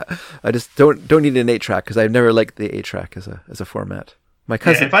 Yeah, I just don't need an 8-track, because I've never liked the 8-track as a format. My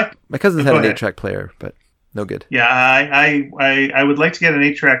cousin's had an 8-track player, but no good. Yeah, I would like to get an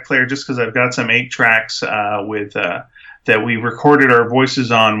 8-track player, just because I've got some 8 tracks with that we recorded our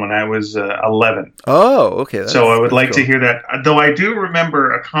voices on when I was 11. Oh, okay. So I would like to hear that. Though I do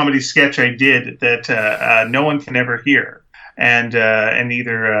remember a comedy sketch I did that no one can ever hear. And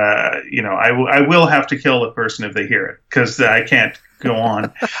either you know, I will have to kill the person if they hear it, because I can't go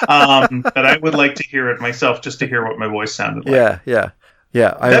on. But I would like to hear it myself, just to hear what my voice sounded like.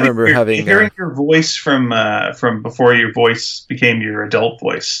 Yeah. I remember hearing your voice from before your voice became your adult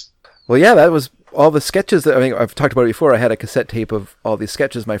voice. Well, yeah, that was all the sketches that, I mean, I've talked about it before. I had a cassette tape of all these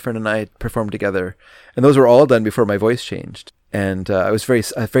sketches my friend and I performed together, and those were all done before my voice changed. And it was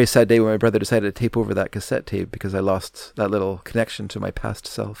a very sad day when my brother decided to tape over that cassette tape, because I lost that little connection to my past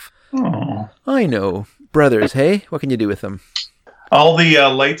self. Oh, I know. Brothers, hey? What can you do with them? All the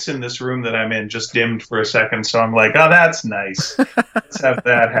lights in this room that I'm in just dimmed for a second, so I'm like, oh, that's nice. Let's have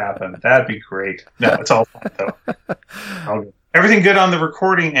that happen. That'd be great. No, it's all fine, though. Everything good on the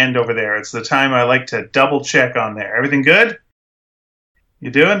recording end over there? It's the time I like to double check on there. Everything good?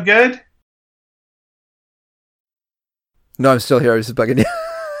 You doing good? No, I'm still here. I was just bugging you.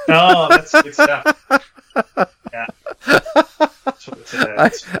 Oh, that's good stuff. Yeah.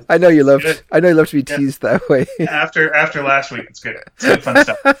 I know you love. I know you love to be teased that way. After last week, it's good. It's good fun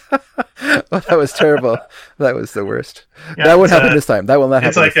stuff. Well, that was terrible. That was the worst. Yeah, that won't happen this time. That will not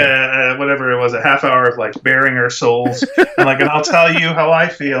happen. It's like whatever it was, a half hour of like bearing our souls, and I'll tell you how I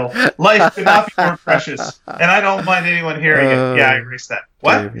feel. Life could not be more precious, and I don't mind anyone hearing it. Yeah, I erased that.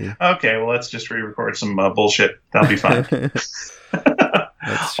 What? Baby. Okay, well, let's just re-record some bullshit. That'll be fine.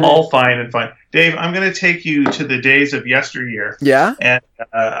 All fine and fine. Dave, I'm going to take you to the days of yesteryear. Yeah? And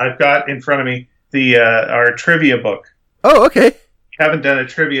I've got in front of me our trivia book. Oh, okay. We haven't done a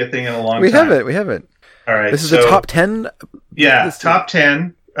trivia thing in a long time. We haven't. All right. This is the top 10? Yeah, top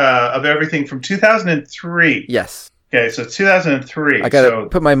 10 of everything from 2003. Yes. Okay, so 2003. I got to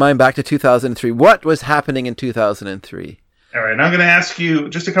put my mind back to 2003. What was happening in 2003? All right, now I'm going to ask you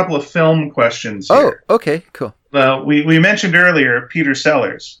just a couple of film questions here. Oh, okay, cool. We mentioned earlier Peter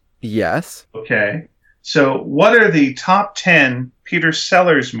Sellers. Yes. Okay, so what are the top 10 Peter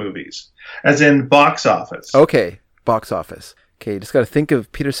Sellers movies, as in box office? Okay, box office. Okay, just got to think of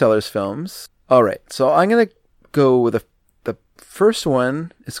Peter Sellers films. All right, so I'm going to go with the first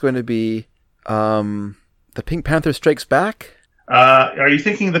one. It's going to be The Pink Panther Strikes Back. Are you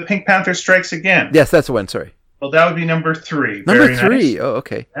thinking The Pink Panther Strikes Again? Yes, that's the one, sorry. Well, that would be number 3. Number Very 3. Nice. Oh,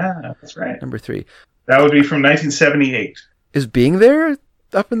 okay. Yeah, that's right. Number 3. That would be from 1978. Is Being There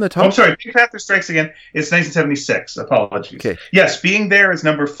up in the top? Oh, I'm sorry. Pink Panther Strikes Again is 1976. Apologies. Okay. Yes, Being There is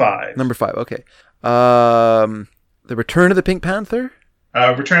number 5. Number 5, okay. The Return of the Pink Panther?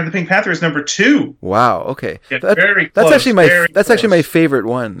 Return of the Pink Panther is number 2. Wow, okay. Very close. That's actually my favorite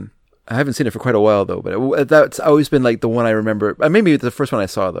one. I haven't seen it for quite a while though, but that's always been like the one I remember. Maybe it's the first one I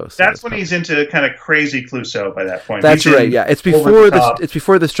saw though. So that's when he's into kind of crazy Clouseau by that point. That's right. Yeah, it's before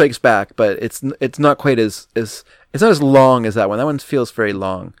the Strikes Back, but it's not quite as it's not as long as that one. That one feels very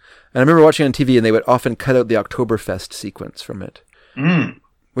long. And I remember watching on TV, and they would often cut out the Oktoberfest sequence from it,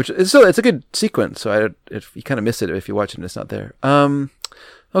 which is still it's a good sequence. So you kind of miss it if you watch it and it's not there.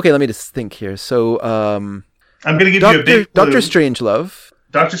 Okay, let me just think here. So I'm going to give you a big clue. Dr. Strangelove.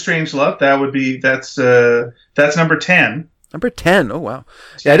 Dr. Strangelove, that's number 10. Number 10. Oh wow.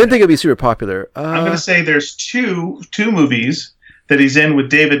 Yeah, I didn't think it'd be super popular. I'm going to say there's two movies that he's in with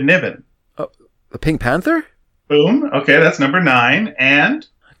David Niven. Oh, The Pink Panther? Boom. Okay, that's number 9. And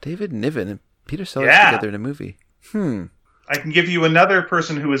David Niven and Peter Sellers together in a movie. I can give you another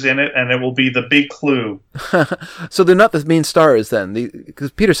person who was in it, and it will be the big clue. So they're not the main stars then,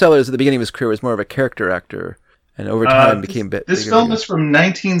 because Peter Sellers at the beginning of his career was more of a character actor. And over time became bit. This film is from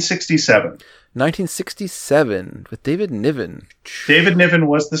 1967. 1967 with David Niven. David Niven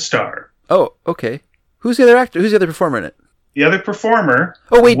was the star. Oh, okay. Who's the other actor? Who's the other performer in it? The other performer.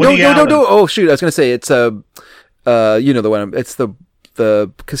 Oh wait, no. Oh shoot, I was gonna say it's you know the one. It's the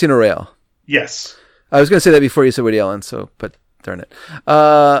Casino Royale. Yes. I was gonna say that before you said Woody Allen. So, but darn it.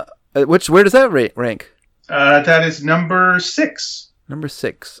 Where does that rank? That is number 6. Number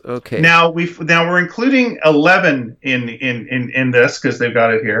 6. Okay. Now we're including 11 in this because they've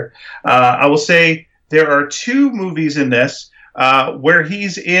got it here. I will say there are 2 movies in this where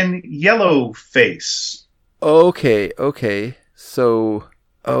he's in Yellowface. Okay. So,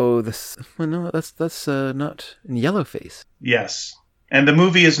 that's not in Yellowface. Yes, and the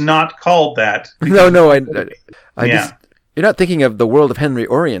movie is not called that. No. I just you're not thinking of The World of Henry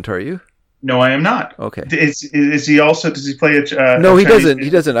Orient, are you? No, I am not. Okay. Is he also? Does he play a? No, he doesn't.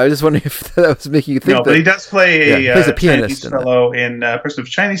 He doesn't. I was just wondering if that was making you think. No, but he does play he plays a pianist Chinese fellow in person of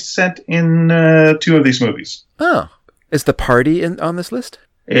Chinese descent in 2 of these movies. Oh, is The Party on this list?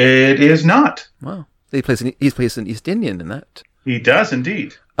 It is not. Wow. He plays an East Indian in that. He does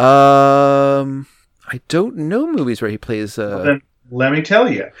indeed. I don't know movies where he plays. Well, then let me tell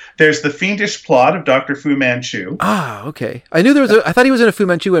you. There's The Fiendish Plot of Dr. Fu Manchu. Ah, okay. I knew there was. I thought he was in a Fu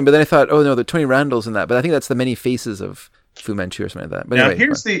Manchu one, but then I thought, oh no, the Tony Randall's in that. But I think that's The Many Faces of Fu Manchu or something like that. But now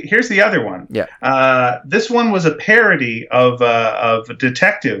anyway, here's the other one. Yeah. This one was a parody of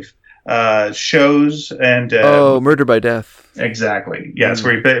detective shows and. Murder by Death. Exactly. Yes,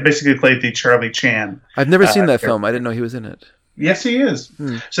 where he basically played the Charlie Chan. I've never seen that film. I didn't know he was in it. Yes, he is.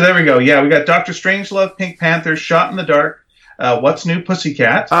 So there we go. Yeah, we got Dr. Strangelove, Pink Panther, Shot in the Dark. What's New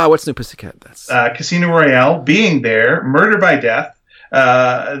Pussycat? What's New Pussycat? That's Casino Royale, Being There, Murder by Death,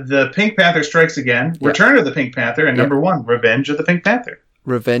 The Pink Panther Strikes Again, Return of the Pink Panther, and number 1, Revenge of the Pink Panther.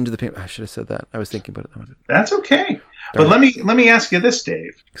 Revenge of the Pink. I should have said that. I was thinking about it. That's okay. But let me ask you this,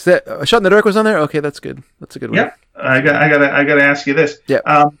 Dave. Shot in the Dark was on there. Okay, that's good. That's a good one. Yeah, I gotta ask you this.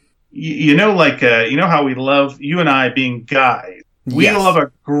 Yeah. You know how we love, you and I being guys. We love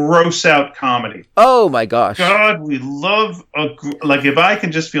a gross out comedy. Oh my gosh. God, we love if I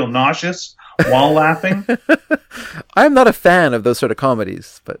can just feel nauseous while laughing. I'm not a fan of those sort of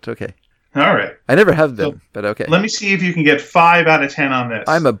comedies, but okay. All right. I never have been, but okay. Let me see if you can get 5 out of 10 on this.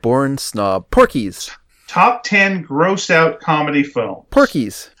 I'm a born snob. Porky's. Top 10 grossed out comedy films.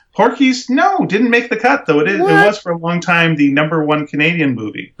 Porky's. Porky's, no, didn't make the cut though. It was for a long time the number 1 Canadian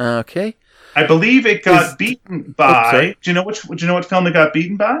movie. Okay. I believe it got beaten by. Do you know what film it got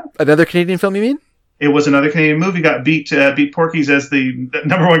beaten by? Another Canadian film, you mean? It was another Canadian movie got beat Porky's as the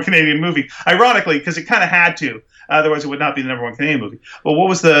number 1 Canadian movie. Ironically, because it kind of had to. Otherwise, it would not be the number 1 Canadian movie. But what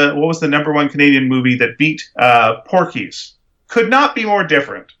was the number 1 Canadian movie that beat Porky's? Could not be more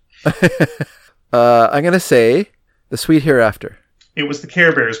different. I'm gonna say The Sweet Hereafter. It was the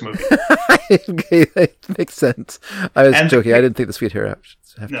Care Bears movie. Okay, that makes sense. I was joking. I didn't think the Sweet Hereafter.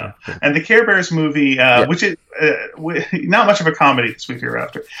 No, and the Care Bears movie, which is not much of a comedy, Sweet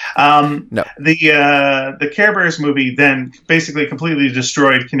Hereafter. No, the Care Bears movie then basically completely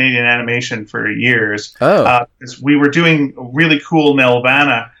destroyed Canadian animation for years. Because we were doing really cool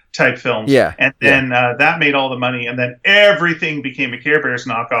Nelvana type films, and then that made all the money, and then everything became a Care Bears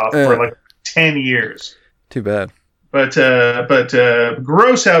knockoff for like 10 years. Too bad. But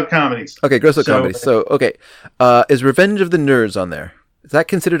gross out comedies. Okay, gross out comedies. So is Revenge of the Nerds on there? Is that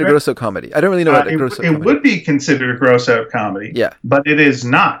considered a gross out comedy? I don't really know what a gross out comedy is. It would be considered a gross out comedy. Yeah. But it is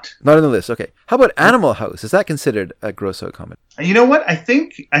not. Not on the list. Okay. How about Animal House? Is that considered a gross out comedy? You know what? I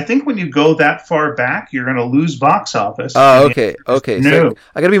think when you go that far back, you're going to lose box office. Oh, okay. Okay. No. So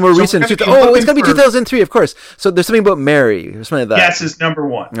I got to be more recent. It's going to be 2003, of course. So there's something about Mary or something like that. Yes, is number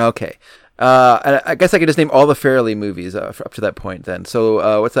one. Okay. I guess I could just name all the Farrelly movies up to that point then.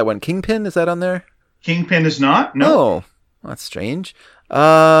 So what's that one? Kingpin? Is that on there? Kingpin is not? No. Oh, that's strange.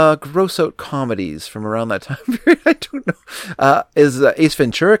 Gross out comedies from around that time period. I don't know. Is Ace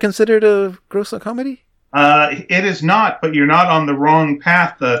Ventura considered a gross out comedy? It is not, but you're not on the wrong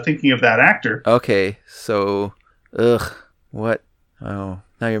path thinking of that actor. Okay, so, what? Oh,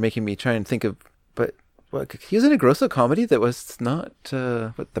 now you're making me try and think of, but what? He was in a gross out comedy that was not,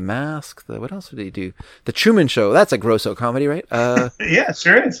 The Mask, what else did he do? The Truman Show, that's a gross out comedy, right? Yeah,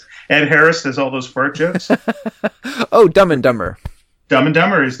 sure is. Ed Harris does all those fart jokes. Oh, Dumb and Dumber. Dumb and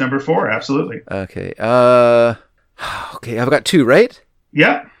Dumber is number 4, absolutely. Okay. Okay, I've got 2, right?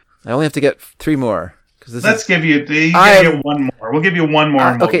 Yeah. I only have to get 3 more. Let's give you one more. We'll give you one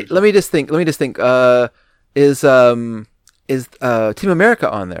more. Okay, let me just think. Is Team America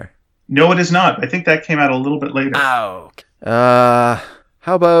on there? No, it is not. I think that came out a little bit later. Oh. How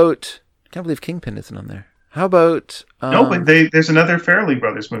about? I can't believe Kingpin isn't on there. How about? No, but there's another Farrelly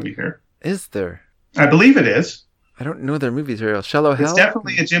Brothers movie here. Is there? I believe it is. I don't know their movies very well. Shallow Hell? It's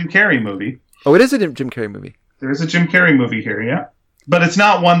definitely a Jim Carrey movie. Oh, it is a Jim Carrey movie. There is a Jim Carrey movie here, yeah. But it's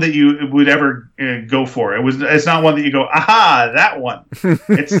not one that you would ever go for. It's not one that you go, aha, that one.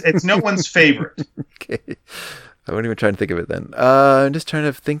 It's no one's favorite. Okay. I won't even try and think of it then. I'm just trying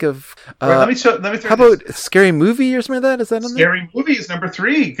to think of... let me throw how about Scary Movie or something like that? Is that on there? Scary Movie is number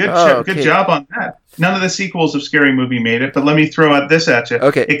 3. Good job on that. None of the sequels of Scary Movie made it, but let me throw out this at you.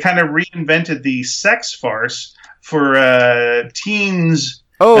 Okay. It kind of reinvented the sex farce for teens.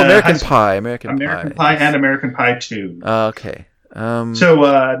 Oh, American Pie. American Pie and American Pie 2. Okay.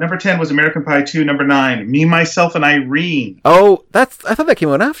 So number 10 was American Pie 2. Number 9, Me, Myself, and Irene. Oh, I thought that came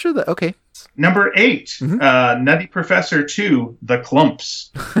out after that. Okay. Number 8, Nutty Professor 2, The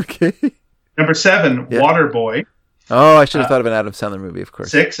Clumps. Okay. Number 7, Waterboy. Oh, I should have thought of an Adam Sandler movie, of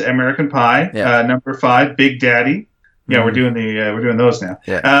course. 6, American Pie. Yeah. Number 5, Big Daddy. Yeah, we're doing those now.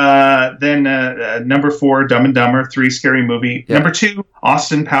 Yeah. Then number 4, Dumb and Dumber. 3, Scary Movie. Yeah. Number 2,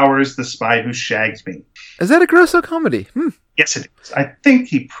 Austin Powers, The Spy Who Shagged Me. Is that a gross out comedy? Yes, it is. I think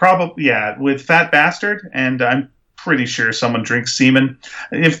he probably, with Fat Bastard, and I'm pretty sure someone drinks semen.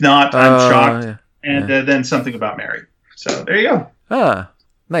 If not, I'm shocked. Yeah. And then something about Mary. So there you go. Ah,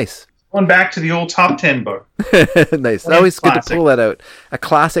 nice. Going back to the old top 10 book. Nice. Always good to pull that out. A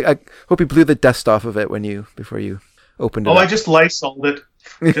classic. I hope you blew the dust off of it before you opened it up. I just Lysoled it.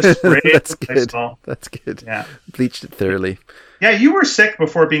 Just sprayed it. That's good. Lysol. That's good. Yeah. Bleached it thoroughly. Yeah, you were sick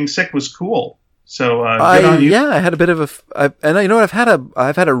before being sick was cool. So good on you. Yeah, I had a bit of and you know what?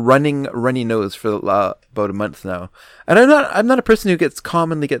 I've had a runny nose for about a month now, and I'm not a person who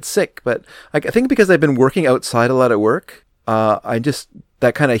commonly gets sick, but I think because I've been working outside a lot at work, I just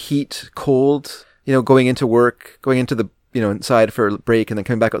that kind of heat, cold, going into work, going into the inside for a break, and then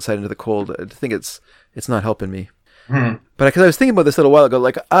coming back outside into the cold. I think it's not helping me. But because I was thinking about this a little while ago,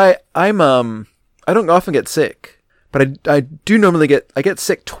 like I don't often get sick, but I do normally get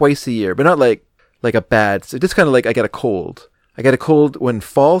sick twice a year, but not like a bad, so just kind of like I get a cold. I get a cold when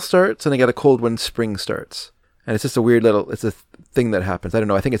fall starts, and I get a cold when spring starts. And it's just a weird it's a thing that happens. I don't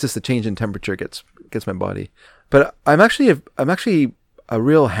know. I think it's just the change in temperature gets my body. But I'm actually a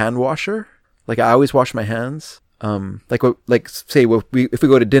real hand washer. Like I always wash my hands. Say if we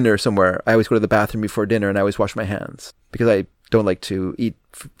go to dinner somewhere, I always go to the bathroom before dinner, and I always wash my hands because I don't like to eat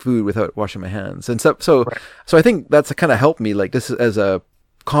food without washing my hands. And so I think that's kind of helped me. Like this as a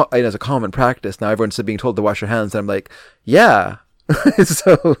common practice now. Everyone's being told to wash your hands, and I'm like, yeah.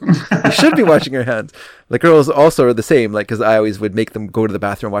 So you should be washing your hands. The girls also are the same, like, because I always would make them go to the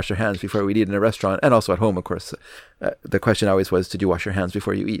bathroom, wash their hands before we'd eat in a restaurant, and also at home, of course. The question always was, did you wash your hands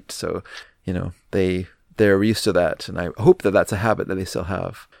before you eat? So, they're used to that, and I hope that that's a habit that they still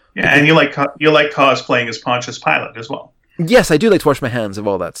have. Yeah, and you like cosplaying as Pontius Pilate as well. Yes, I do like to wash my hands of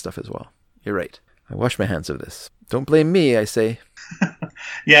all that stuff as well. You're right. I wash my hands of this. Don't blame me, I say.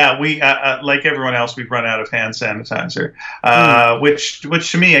 Yeah, we like everyone else, we've run out of hand sanitizer, which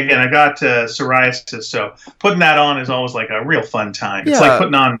to me, again, I got psoriasis, so putting that on is always like a real fun time. It's like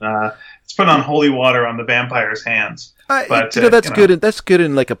putting on holy water on the vampire's hands. But that's good. That's good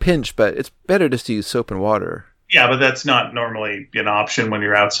in like a pinch, but it's better just to use soap and water. Yeah, but that's not normally an option when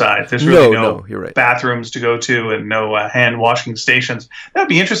you're outside. There's really no you're right. bathrooms to go to and no hand washing stations. That would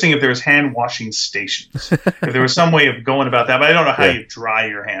be interesting if there was hand washing stations. If there was some way of going about that, but I don't know how you dry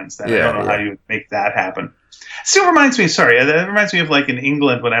your hands then. I don't know how you would make that happen. Still reminds me of like in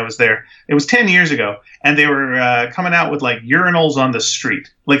England when I was there. It was 10 years ago, and they were coming out with like urinals on the street.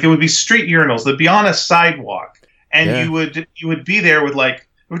 Like it would be street urinals. They'd be on a sidewalk, and you would be there with like,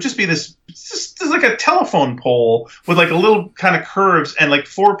 it would just be this like a telephone pole with like a little kind of curves, and like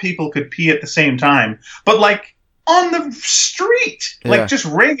 4 people could pee at the same time, but like on the street, like just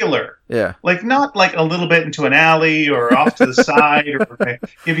regular. Yeah. Like not like a little bit into an alley or off to the side or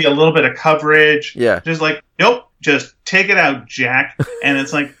give you a little bit of coverage. Yeah. Just like, nope, just take it out, Jack. And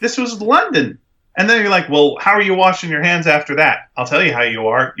it's like, this was London. And then you're like, well, how are you washing your hands after that? I'll tell you how you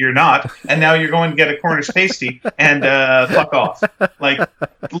are. You're not. And now you're going to get a Cornish pasty and fuck off. Like,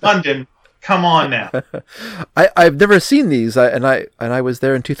 London, come on now. I've never seen these, and I was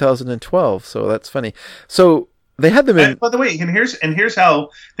there in 2012, so that's funny. So they had them in. By the way, and here's how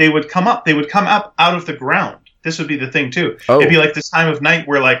they would come up. They would come up out of the ground. This would be the thing too. It'd be like this time of night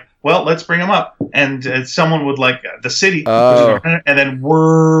where like, well, let's bring them up, and someone would like the city, and then and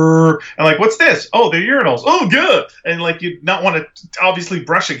like, what's this? Oh, they're urinals. Oh, good. And like, you'd not want to obviously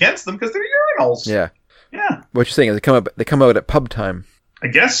brush against them because they're urinals. Yeah. Yeah. What you're saying is they come out at pub time. I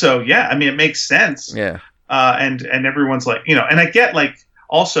guess so. Yeah. I mean, it makes sense. Yeah. And everyone's like, and I get like,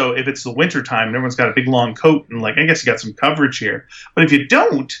 also if it's the winter time and everyone's got a big long coat and like, I guess you got some coverage here, but if you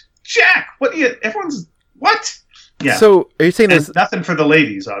don't, Jack, everyone's what? Yeah. So are you saying there's nothing for the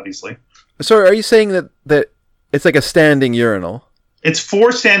ladies, obviously? So are you saying that it's like a standing urinal? It's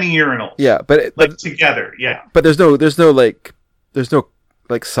 4 standing urinals. Yeah, but together, yeah. But there's no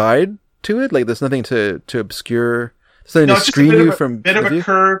side to it. Like there's nothing to obscure. There's nothing to screen you from. Bit of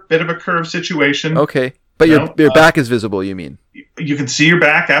a curve situation. Okay, but your back is visible. You mean? You can see your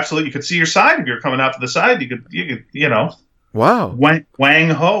back. Absolutely, you can see your side if you're coming out to the side. You could. Wow. Wang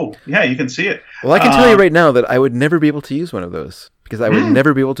ho. Yeah, you can see it. Well, I can tell you right now that I would never be able to use one of those because I would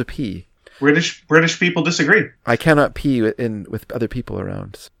never be able to pee. British people disagree. I cannot pee with other people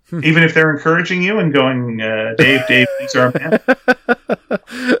around. Even if they're encouraging you and going, Dave, please our man.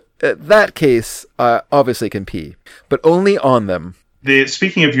 In that case, I obviously can pee, but only on them.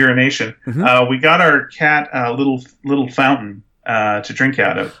 Speaking of urination, we got our cat a little fountain to drink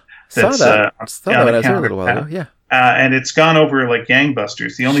out of. Saw that when I was there a little while ago. Yeah. And it's gone over like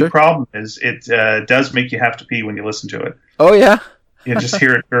gangbusters. The only problem is it does make you have to pee when you listen to it. Oh, yeah? You just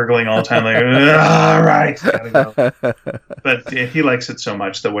hear it gurgling all the time. Like, all right. Gotta go. But he likes it so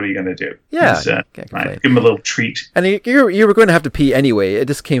much that what are you going to do? Yeah. Give him a little treat. And you were going to have to pee anyway. It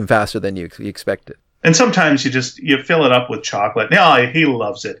just came faster than you expected. And sometimes you fill it up with chocolate. No, he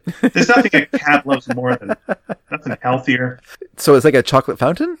loves it. There's nothing a cat loves more than nothing healthier. So it's like a chocolate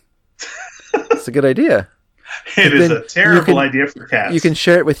fountain? That's a good idea. It is a terrible idea for cats. You can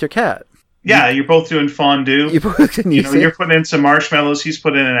share it with your cat. Yeah, you're both doing fondue. You're putting in some marshmallows. He's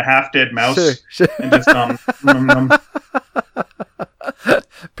putting in a half-dead mouse. Sure. And just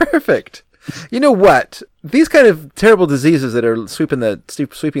Perfect. You know what? These kind of terrible diseases that are sweeping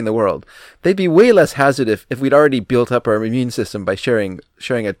the world, they'd be way less hazardous if we'd already built up our immune system by sharing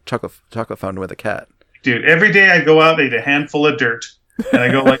a chocolate fountain with a cat. Dude, every day I go out, I eat a handful of dirt. And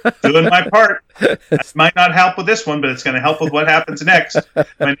I go like, doing my part. That might not help with this one, but it's going to help with what happens next.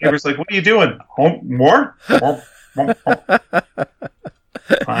 My neighbor's like, what are you doing? More?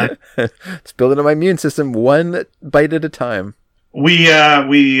 Fine. It's building up my immune system one bite at a time.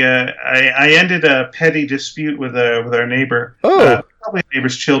 I ended a petty dispute with our neighbor. Oh. Probably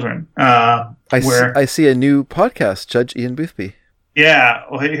neighbor's children. I see a new podcast, Judge Ian Boothby. Yeah,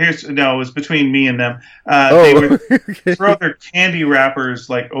 well, it was between me and them. They would throw their candy wrappers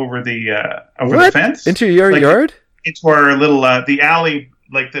like over the fence into your yard, into our little the alley,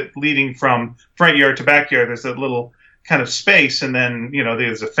 like leading from front yard to backyard. There's a little kind of space, and then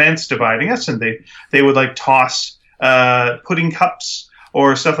there's a fence dividing us, and they would like toss pudding cups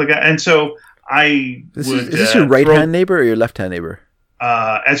or stuff like that. And so is this your right hand neighbor or your left hand neighbor?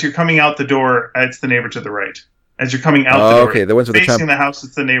 As you're coming out the door, it's the neighbor to the right. As you're coming out the door. Okay, the ones with facing the house,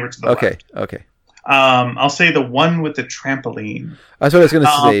 it's the neighbor to the left. Okay. I'll say the one with the trampoline. That's what I was going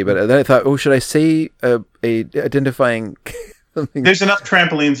to say, but then I thought, should I say identifying something. There's enough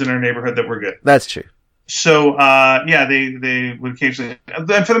trampolines in our neighborhood that we're good. That's true. So, they would occasionally,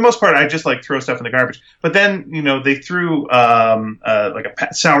 and for the most part, I just like throw stuff in the garbage. But then, they threw like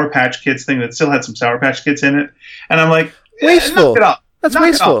a Sour Patch Kids thing that still had some Sour Patch Kids in it, and I'm like, wasteful. Knock it off. That's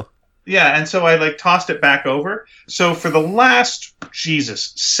wasteful. Yeah, and so I like tossed it back over. So for the last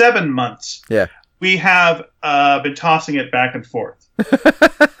 7 months, we have been tossing it back and forth.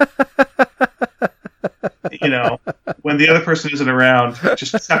 When the other person isn't around,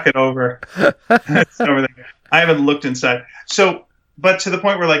 just tuck it over. It's over there. I haven't looked inside. So, but to the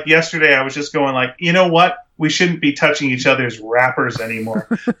point where, like, yesterday I was just going like, you know what? We shouldn't be touching each other's wrappers anymore.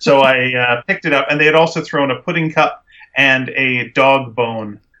 So I picked it up, and they had also thrown a pudding cup and a dog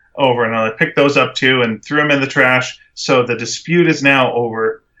bone over, and I picked those up too and threw them in the trash. So the dispute is now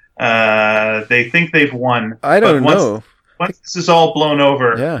over. They think they've won. I don't know. Once this is all blown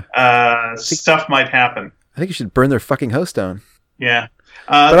over, stuff might happen. I think you should burn their fucking house down. Yeah.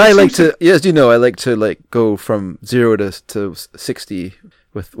 But I like to, as you know, I like to like go from 0 to 60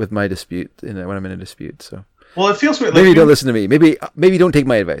 with my dispute, when I'm in a dispute. So. Well, it feels weird. Maybe you don't listen to me. Maybe don't take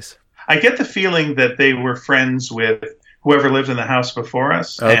my advice. I get the feeling that they were friends with whoever lived in the house before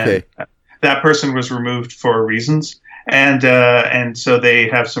us. Okay. And that person was removed for reasons. And so they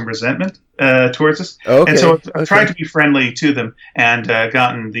have some resentment towards us. Okay. And so I've tried to be friendly to them and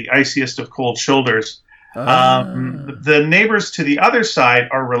gotten the iciest of cold shoulders. The neighbors to the other side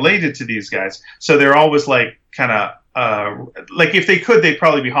are related to these guys. So they're always like kind of like if they could, they'd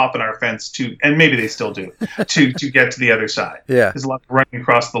probably be hopping our fence and maybe they still do, to get to the other side. Yeah. There's a lot of running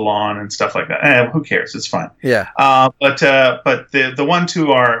across the lawn and stuff like that. Who cares? It's fine. Yeah. But the one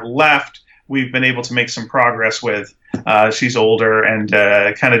to our left, we've been able to make some progress with. She's older and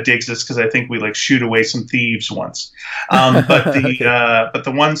kind of digs us because I think we like shoot away some thieves once. But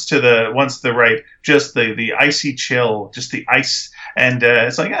the ones to the right, just the icy chill, just the ice, and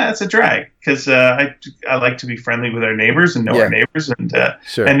it's like it's a drag because I like to be friendly with our neighbors and know our neighbors and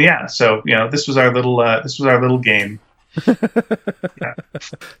sure. And so this was our little game. Yeah.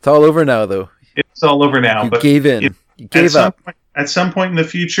 It's all over now, though. It's all over now. You gave in. You gave up. At some point in the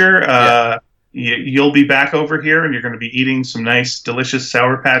future. You'll be back over here, and you're going to be eating some nice, delicious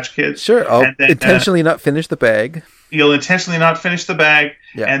Sour Patch Kids. Sure, I'll intentionally not finish the bag. You'll intentionally not finish the bag,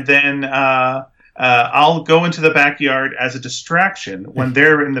 and then I'll go into the backyard as a distraction when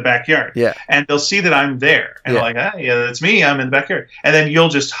they're in the backyard. Yeah. And they'll see that I'm there. And they're like, that's me. I'm in the backyard. And then you'll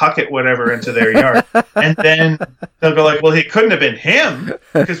just huck it whatever into their yard. And then they'll go like, well, it couldn't have been him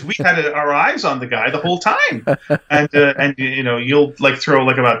because we had our eyes on the guy the whole time. And you'll like throw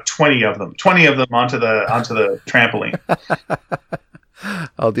like about 20 of them onto the trampoline.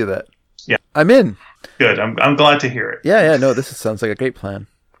 I'll do that. Yeah. I'm in. Good. I'm glad to hear it. Yeah. No, this sounds like a great plan.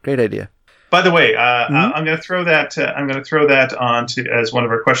 Great idea. By the way, I'm going to throw that. On as one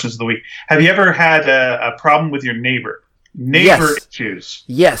of our questions of the week. Have you ever had a problem with your neighbor? Issues.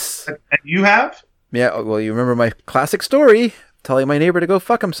 Yes. And you have? Yeah. Well, you remember my classic story, telling my neighbor to go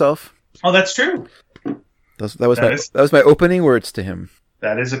fuck himself. Oh, that's true. That was my opening words to him.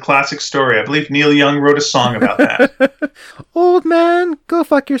 That is a classic story. I believe Neil Young wrote a song about that. Old man, go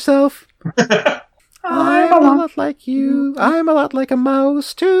fuck yourself. I'm a lot like you. I'm a lot like a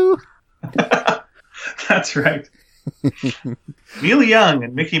mouse too. That's right. Neil Young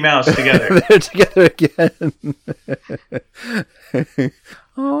and Mickey Mouse together. They're together again.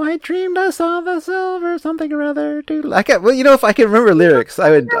 Oh, I dreamed I saw the silver something or other. If I could remember lyrics, I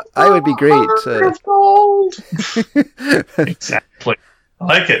would be great. Gold. Exactly. I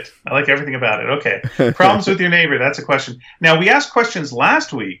like it. I like everything about it. Okay. Problems with your neighbor. That's a question. Now, we asked questions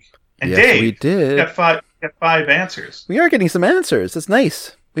last week, and yes, Dave we did. got five answers. We are getting some answers. That's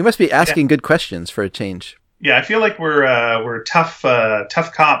nice. We must be asking good questions for a change. Yeah, I feel like we're tough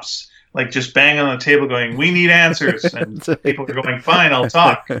cops, like just banging on the table going, we need answers. And people are going, fine, I'll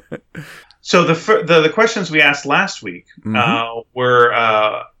talk. So the questions we asked last week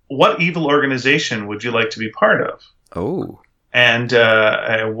were, what evil organization would you like to be part of? Oh. And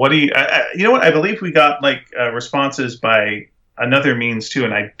what do you... you know what? I believe we got responses by another means too,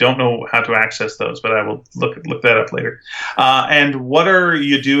 and I don't know how to access those, but I will look that up later. And what are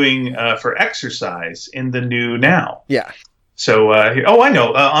you doing for exercise in the new now? Yeah. So, I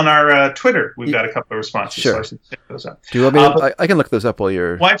know. On our Twitter, we've got a couple of responses. Sure. So I should check those up. Do you want me I can look those up while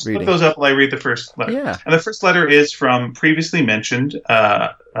you're reading. Look those up while I read the first letter. Yeah. And the first letter is from previously mentioned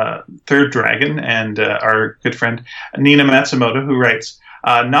Third Dragon and our good friend Nina Matsumoto, who writes,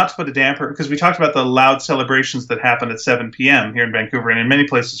 not to put a damper, because we talked about the loud celebrations that happen at 7 p.m. here in Vancouver and in many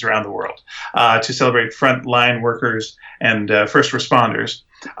places around the world to celebrate frontline workers and first responders.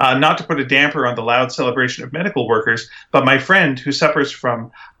 Not to put a damper on the loud celebration of medical workers, but my friend who suffers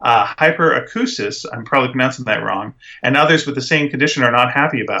from hyperacusis, I'm probably pronouncing that wrong, and others with the same condition are not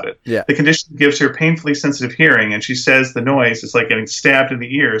happy about it. Yeah. The condition gives her painfully sensitive hearing, and she says the noise is like getting stabbed in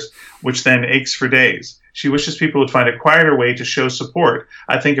the ears, which then aches for days. She wishes people would find a quieter way to show support.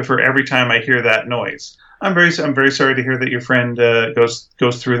 I think of her every time I hear that noise. I'm very sorry to hear that your friend goes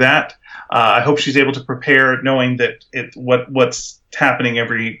through that. I hope she's able to prepare, knowing that what's happening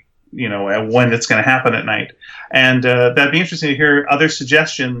every when it's going to happen at night, and that'd be interesting to hear other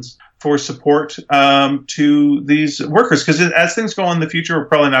suggestions for support to these workers, because as things go on in the future, we're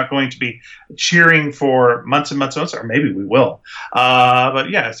probably not going to be cheering for months and months and months, or maybe we will.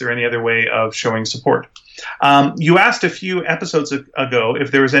 But yeah, is there any other way of showing support? You asked a few episodes ago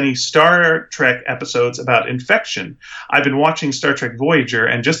if there was any Star Trek episodes about infection. I've been watching Star Trek Voyager,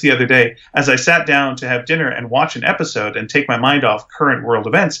 and just the other day, as I sat down to have dinner and watch an episode and take my mind off current world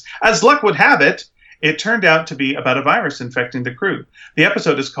events, as luck would have it, it turned out to be about a virus infecting the crew. The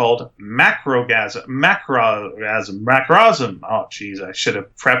episode is called Macrorgasm. Oh, geez, I should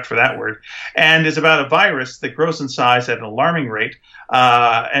have prepped for that word. And is about a virus that grows in size at an alarming rate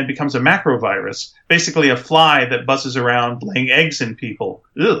and becomes a macrovirus, basically a fly that buzzes around laying eggs in people,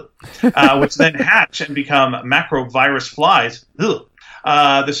 which then hatch and become macrovirus flies.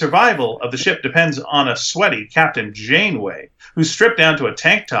 The survival of the ship depends on a sweaty Captain Janeway, who's stripped down to a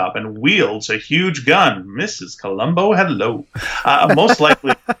tank top and wields a huge gun. Mrs. Columbo, hello. Most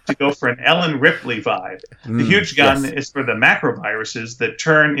likely to go for an Ellen Ripley vibe. The huge gun is for the macroviruses that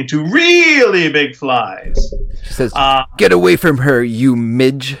turn into really big flies. She says, get away from her, you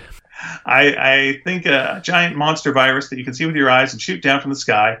midge. I think a giant monster virus that you can see with your eyes and shoot down from the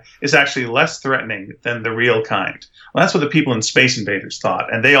sky is actually less threatening than the real kind. Well, that's what the people in Space Invaders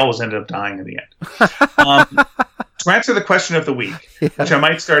thought, and they always ended up dying in the end. To answer the question of the week, which I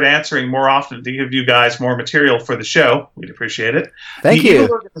might start answering more often to give you guys more material for the show, we'd appreciate it. Thank you. The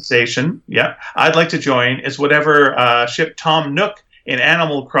evil organization, I'd like to join is whatever ship Tom Nook in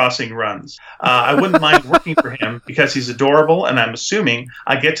Animal Crossing runs. I wouldn't mind working for him because he's adorable, and I'm assuming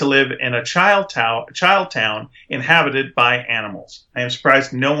I get to live in a child town inhabited by animals. I am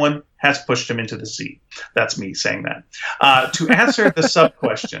surprised no one has pushed him into the sea. That's me saying that. To answer the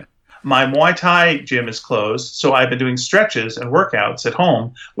sub-question, my Muay Thai gym is closed, so I've been doing stretches and workouts at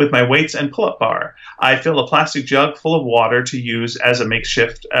home with my weights and pull-up bar. I fill a plastic jug full of water to use as a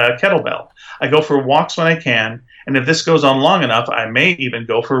makeshift kettlebell. I go for walks when I can, and if this goes on long enough, I may even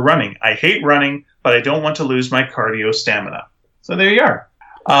go for running. I hate running, but I don't want to lose my cardio stamina. So there you are.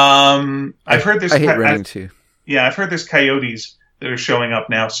 I've heard there's... I hate running too. Yeah, I've heard there's coyotes that are showing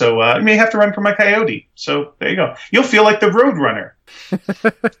up now, so I may have to run for my coyote. So there you go. You'll feel like the road runner.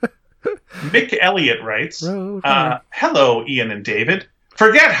 Mick Elliott writes, hello, Ian and David.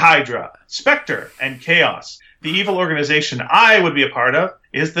 Forget Hydra, Spectre, and Chaos. The evil organization I would be a part of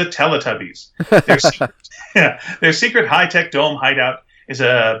is the Teletubbies. Their secret high-tech dome hideout is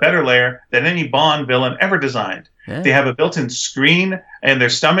a better lair than any Bond villain ever designed. Yeah. They have a built-in screen in their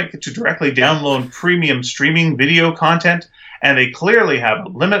stomach to directly download premium streaming video content, and they clearly have a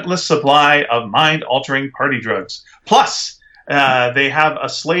limitless supply of mind-altering party drugs. Plus, they have a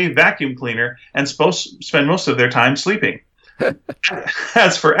slave vacuum cleaner and spend most of their time sleeping.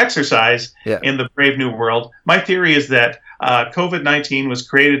 As for exercise in the brave new world, my theory is that COVID-19 was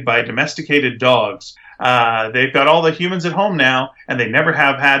created by domesticated dogs. They've got all the humans at home now, and they never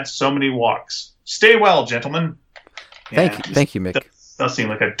have had so many walks. Stay well, gentlemen. Thank you, Mick. That does seem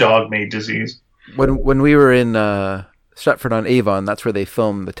like a dog-made disease. When we were in Stratford-on-Avon, that's where they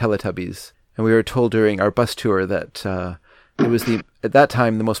filmed the Teletubbies, and we were told during our bus tour that it was at that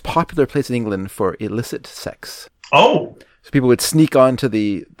time the most popular place in England for illicit sex. Oh. So people would sneak onto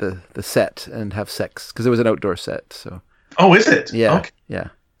the set and have sex because it was an outdoor set. So. Oh, is it? Yeah. Okay. Yeah.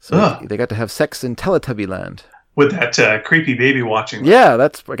 So they got to have sex in Teletubby land. With that creepy baby watching. Yeah,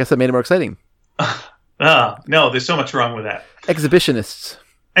 I guess that made it more exciting. No, there's so much wrong with that. Exhibitionists.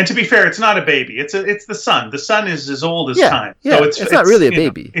 And to be fair, it's not a baby. It's the sun. The sun is as old as time. Yeah, so it's not really a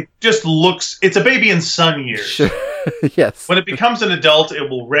baby. It just looks. It's a baby in sun years. Sure. Yes. When it becomes an adult, it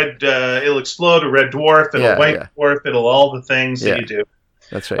will it'll explode a red dwarf. It'll white dwarf. It'll all the things that you do.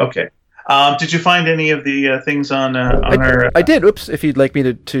 That's right. Okay. Did you find any of the things on our? I did. Oops. If you'd like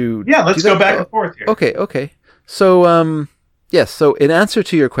me to. Yeah, let's go back and forth here. Okay. So yes. So in answer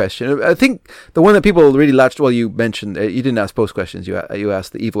to your question, I think the one that people really latched. Well, you mentioned you didn't ask both questions. You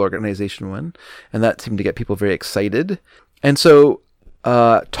asked the evil organization one, and that seemed to get people very excited. And so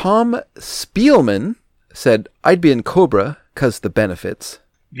Tom Spielman said, I'd be in Cobra because the benefits.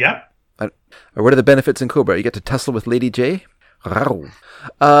 Yeah. Or what are the benefits in Cobra? You get to tussle with Lady J.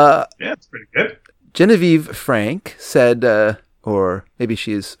 Yeah, it's pretty good. Genevieve Frank said, or maybe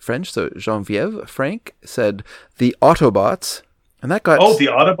she's French, so Genevieve Frank said, the Autobots, and that got... Oh, the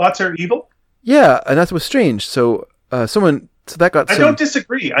Autobots are evil? Yeah, and that was strange. So that got... I don't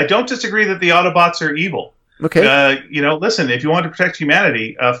disagree. I don't disagree that the Autobots are evil. Okay. Listen, if you want to protect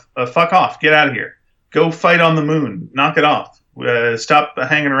humanity, fuck off. Get out of here. Go fight on the moon. Knock it off. Stop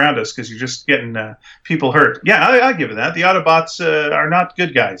hanging around us because you're just getting people hurt. Yeah, I give it that. The Autobots are not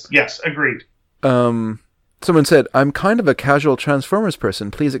good guys. Yes, agreed. Someone said, I'm kind of a casual Transformers person.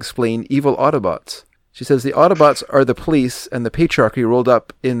 Please explain evil Autobots. She says, the Autobots are the police and the patriarchy rolled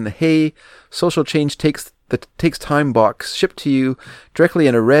up in the hey, social change takes time box shipped to you directly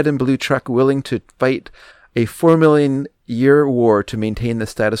in a red and blue truck willing to fight a 4 million year war to maintain the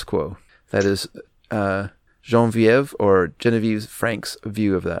status quo. That is Genevieve Frank's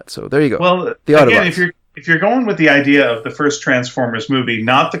view of that. So there you go. Well, the Autobots. Again, if you're going with the idea of the first Transformers movie,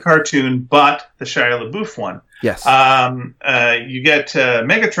 not the cartoon, but the Shia LaBeouf one. Yes. You get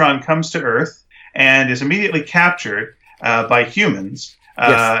Megatron comes to Earth and is immediately captured by humans.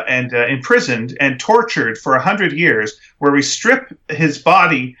 Yes. And imprisoned and tortured for 100 years, where we strip his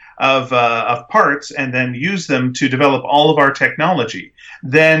body of parts and then use them to develop all of our technology.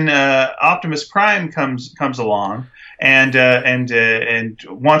 Then Optimus Prime comes along and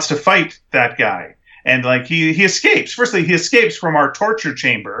wants to fight that guy. And like he escapes. Firstly, he escapes from our torture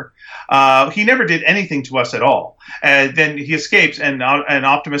chamber. He never did anything to us at all. Then he escapes, and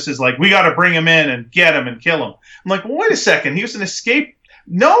Optimus is like, "We got to bring him in and get him and kill him." I'm like, well, wait a second. He was an escape.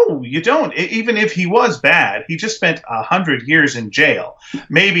 No, you don't. Even if he was bad, he just spent 100 years in jail.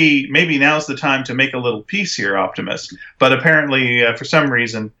 Maybe now's the time to make a little peace here, Optimus. But apparently, for some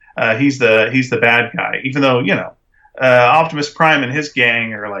reason, he's the bad guy. Even though Optimus Prime and his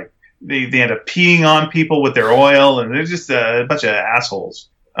gang are like. They end up peeing on people with their oil, and they're just a bunch of assholes.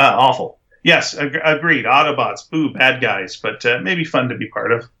 Awful. Yes, agreed. Autobots, boo, bad guys, but maybe fun to be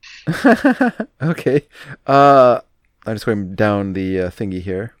part of. Okay. I'm just going down the thingy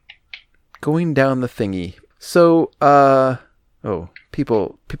here. Going down the thingy. So,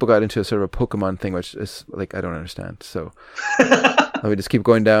 people got into a sort of a Pokemon thing, which is like, I don't understand. So, let me just keep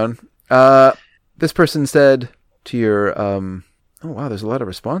going down. This person said to your... Oh wow, there's a lot of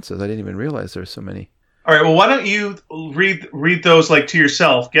responses. I didn't even realize there's so many. All right, well, why don't you read those like to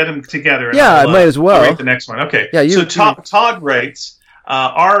yourself, get them together. Yeah, I might as well. I'll read the next one. Okay. Yeah. Todd writes,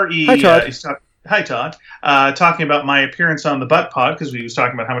 R.E. Hi, Todd. Hi, Todd. Talking about my appearance on the Butt Pod because we was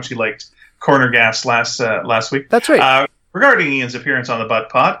talking about how much he liked Corner Gas last week. That's right. Regarding Ian's appearance on the Butt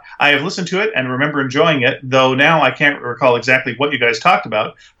Pod, I have listened to it and remember enjoying it, though now I can't recall exactly what you guys talked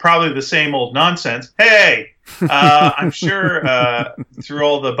about. Probably the same old nonsense. Hey! I'm sure through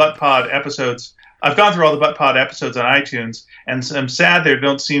all the Butt Pod episodes, I've gone through all the Butt Pod episodes on iTunes, and I'm sad there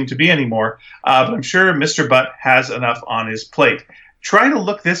don't seem to be any more, but I'm sure Mr. Butt has enough on his plate. Try to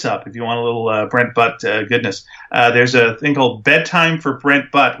look this up if you want a little Brent Butt goodness. There's a thing called Bedtime for Brent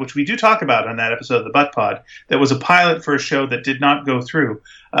Butt, which we do talk about on that episode of the Butt Pod, that was a pilot for a show that did not go through.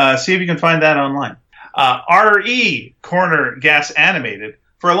 See if you can find that online. R.E. Corner Gas Animated.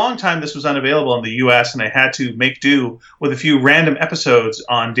 For a long time, this was unavailable in the U.S., and I had to make do with a few random episodes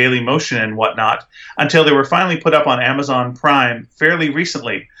on Daily Motion and whatnot until they were finally put up on Amazon Prime fairly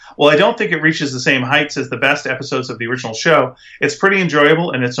recently. While I don't think it reaches the same heights as the best episodes of the original show, it's pretty enjoyable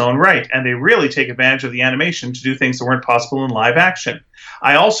in its own right, and they really take advantage of the animation to do things that weren't possible in live action.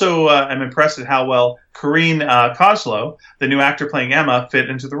 I also am impressed at how well Karine Koslow, the new actor playing Emma, fit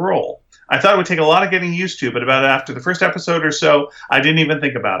into the role. I thought it would take a lot of getting used to, but about after the first episode or so, I didn't even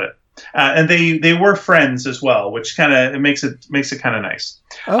think about it. And they were friends as well, which kind of makes it kind of nice.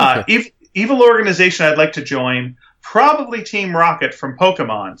 Okay. Evil organization I'd like to join, probably Team Rocket from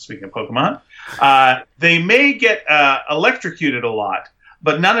Pokemon. Speaking of Pokemon, they may get electrocuted a lot,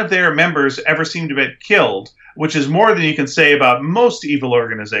 but none of their members ever seem to get killed, which is more than you can say about most evil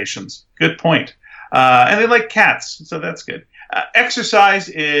organizations. Good point. And they like cats, so that's good. Exercise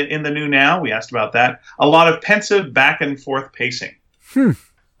in the new now, we asked about that. A lot of pensive back and forth pacing.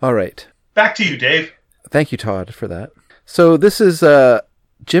 All right. Back to you, Dave. Thank you, Todd, for that. So this is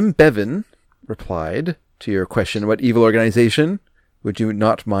Jim Bevan replied to your question, what evil organization would you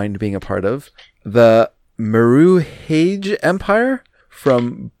not mind being a part of? The Meru Hage Empire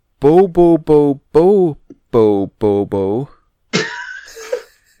from Bo.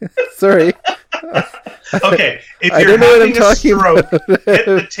 Sorry. Okay, if you're having a stroke, hit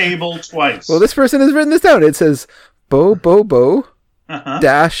the table twice. Well, this person has written this down. It says dash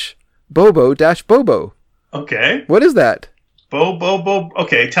Bobo. Okay. What is that? Bo.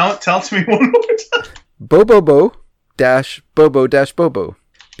 Okay, tell it to me one more time. Bo dash Bobo dash Bobo.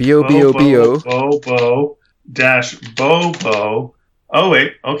 B-O-B-O-B-O. Bobo dash Bobo. Oh,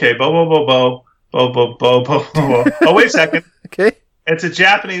 wait. Okay. Bobo. Oh, wait a second. Okay. It's a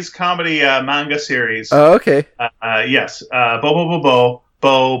Japanese comedy manga series. Oh, okay. Yes. Bobo.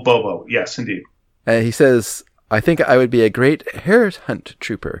 Yes, indeed. He says, I think I would be a great hare hunt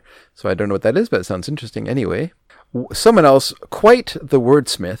trooper. So I don't know what that is, but it sounds interesting anyway. Someone else, quite the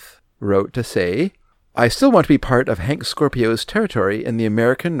wordsmith, wrote to say, I still want to be part of Hank Scorpio's territory in the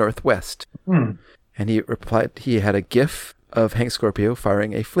American Northwest. And he replied he had a gif of Hank Scorpio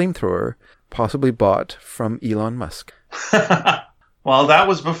firing a flamethrower, possibly bought from Elon Musk. Well, that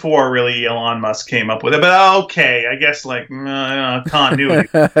was before really Elon Musk came up with it, but okay, I guess continuity.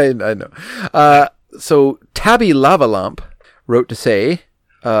 I know. So Tabby Lavalamp wrote to say,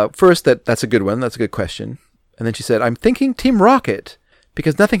 first that's a good one, that's a good question. And then she said, I'm thinking Team Rocket,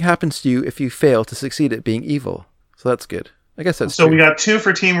 because nothing happens to you if you fail to succeed at being evil. So that's good. I guess that's so true. We got 2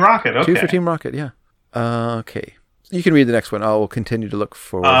 for Team Rocket, okay. 2 for Team Rocket, yeah. Okay. You can read the next one. I will continue to look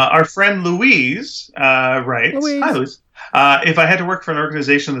for... our friend Louise writes... Louise. Hi, Louise. If I had to work for an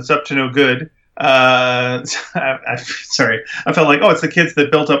organization that's up to no good... sorry. I felt like, it's the kids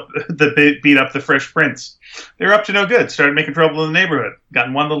that beat up the Fresh Prince. They're up to no good. Started making trouble in the neighborhood. Got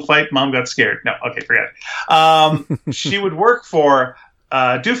in one little fight. Mom got scared. No, okay, forget it. She would work for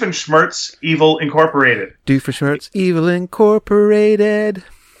Doofenshmirtz Evil Incorporated. Doofenshmirtz Evil Incorporated.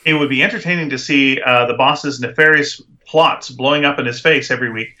 It would be entertaining to see the boss's nefarious plots blowing up in his face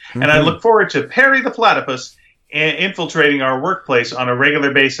every week. And I look forward to Perry the Platypus infiltrating our workplace on a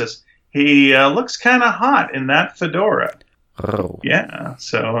regular basis. He looks kind of hot in that fedora. Oh. Yeah,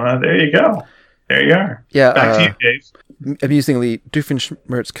 so there you go. There you are. Yeah, back to you, Dave. Amusingly,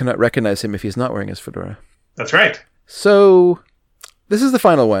 Doofenshmirtz cannot recognize him if he's not wearing his fedora. That's right. So, this is the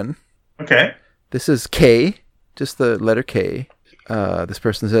final one. Okay. This is K, just the letter K. This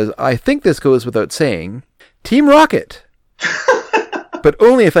person says, I think this goes without saying, Team Rocket! But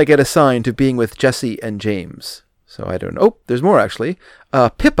only if I get assigned to being with Jesse and James. So I don't know. Oh, there's more actually.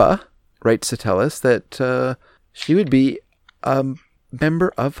 Pippa writes to tell us that she would be a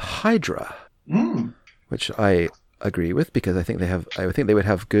member of Hydra. Which I agree with because I think they would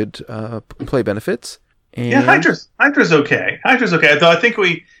have good employee benefits. And yeah, Hydra's okay. Hydra's okay. Though I think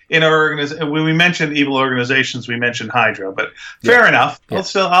in our when we mentioned evil organizations, we mentioned Hydra, but fair enough. Yeah.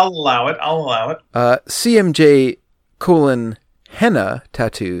 I'll allow it. CMJ henna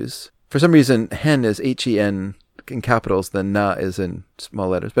tattoos. For some reason, hen is HEN in capitals, then na is in small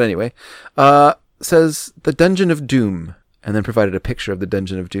letters. But anyway, says the Dungeon of Doom, and then provided a picture of the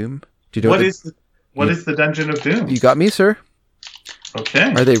Dungeon of Doom. Do you know what is the Dungeon of Doom? You got me, sir.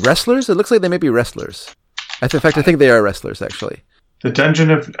 Okay. Are they wrestlers? It looks like they may be wrestlers. In fact, I think they are wrestlers, actually. The Dungeon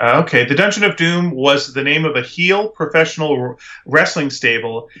of Doom was the name of a heel professional wrestling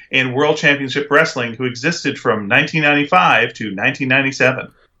stable in World Championship Wrestling who existed from 1995 to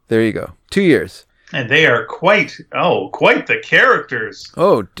 1997. There you go. 2 years. And they are quite the characters.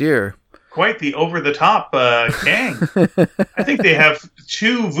 Oh, dear. Quite the over-the-top gang. I think they have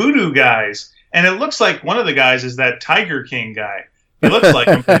 2 voodoo guys. And it looks like one of the guys is that Tiger King guy. He looks like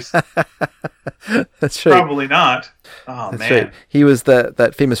him. That's right. Probably not. Oh, That's man. Right. He was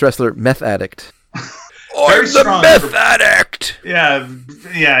that famous wrestler, Meth Addict. Very the Meth Addict! Yeah,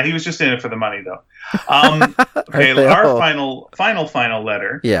 he was just in it for the money, though. Okay, our final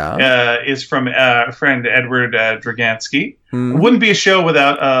letter is from friend Edward Dragansky. Wouldn't be a show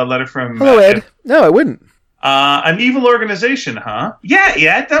without a letter from... Hello, Ed. No, I wouldn't. An evil organization, huh?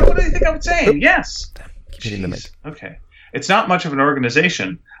 Yeah, that's what I think I was saying. Yes. Keep hitting the mic. Okay. It's not much of an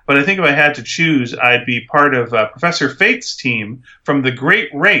organization, but I think if I had to choose, I'd be part of Professor Fate's team from The Great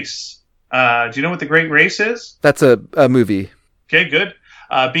Race. Do you know what The Great Race is? That's a movie. Okay, good.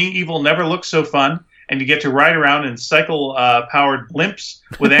 Being evil never looks so fun, and you get to ride around in cycle-powered blimps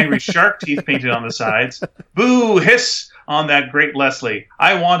with angry shark teeth painted on the sides. Boo, hiss on that great Leslie.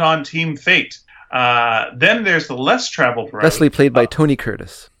 I want on Team Fate. Then there's the less traveled road. Leslie played by Tony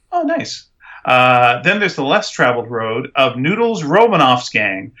Curtis. Oh, nice. Then there's the less traveled road of Noodles Romanoff's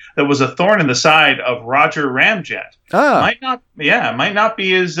gang that was a thorn in the side of Roger Ramjet. Might not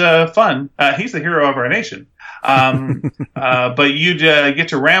be as fun. He's the hero of our nation. But you'd get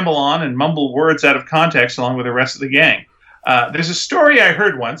to ramble on and mumble words out of context along with the rest of the gang. There's a story I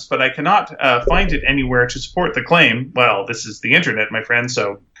heard once, but I cannot find it anywhere to support the claim. Well, this is the internet, my friend,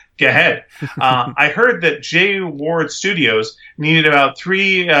 so go ahead. I heard that J. Ward Studios needed about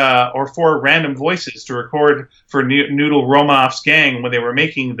 3 or 4 random voices to record for Noodle Romanoff's gang when they were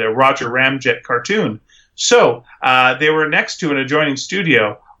making the Roger Ramjet cartoon. So they were next to an adjoining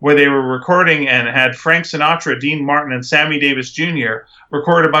studio where they were recording and had Frank Sinatra, Dean Martin, and Sammy Davis Jr.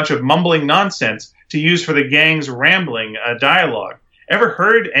 record a bunch of mumbling nonsense to use for the gang's rambling dialogue. Ever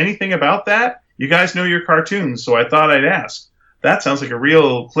heard anything about that? You guys know your cartoons, so I thought I'd ask. That sounds like a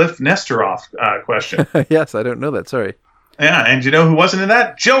real Cliff Nesteroff question. Yes, I don't know that. Sorry. Yeah, and you know who wasn't in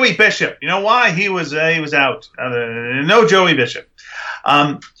that? Joey Bishop. You know why? He was out. No Joey Bishop.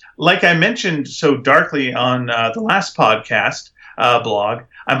 Like I mentioned so darkly on the last podcast blog,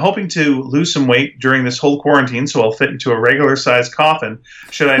 I'm hoping to lose some weight during this whole quarantine, so I'll fit into a regular-sized coffin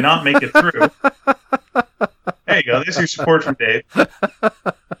should I not make it through. There you go. There's your support from Dave.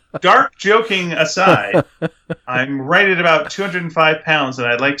 Dark joking aside, I'm right at about 205 pounds, and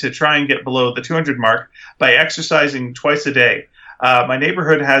I'd like to try and get below the 200 mark by exercising twice a day. My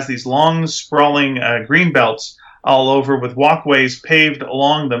neighborhood has these long, sprawling green belts all over with walkways paved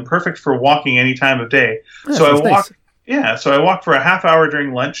along them, perfect for walking any time of day. Yeah, so I walk. Nice. Yeah, so I walk for a half hour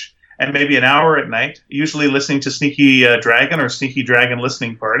during lunch and maybe an hour at night, usually listening to Sneaky Dragon or Sneaky Dragon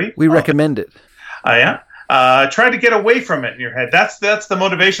Listening Party. We recommend it. Yeah. Try to get away from it in your head. That's the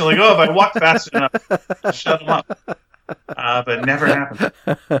motivation. Like, if I walk fast enough, shut them up. But it never happened.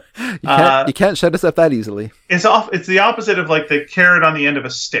 You can't shut us up that easily. It's the opposite of like the carrot on the end of a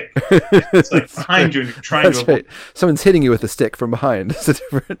stick. It's like behind you and you're trying That's to. Right. Someone's hitting you with a stick from behind. It's a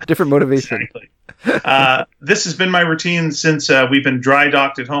different motivation. Exactly. This has been my routine since we've been dry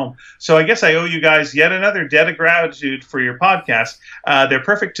docked at home. So I guess I owe you guys yet another debt of gratitude for your podcast. They're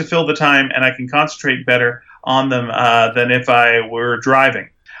perfect to fill the time, and I can concentrate better on them than if I were driving.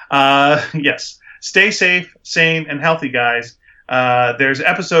 Yes. Stay safe, sane, and healthy, guys. There's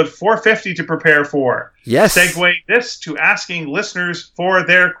episode 450 to prepare for. Yes. Segue this to asking listeners for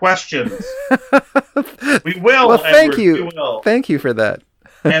their questions. We will. Well, thank you. We will. Thank you for that.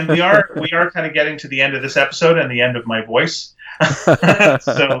 And we are kind of getting to the end of this episode and the end of my voice.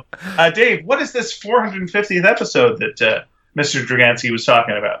 So, Dave, what is this 450th episode that Mr. Dragansky was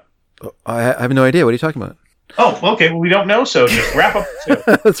talking about? I have no idea. What are you talking about? Oh, okay. Well, we don't know, so just wrap up the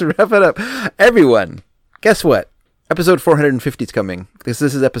show. Let's wrap it up. Everyone, guess what? Episode 450 is coming. This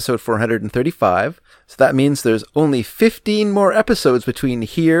is episode 435. So that means there's only 15 more episodes between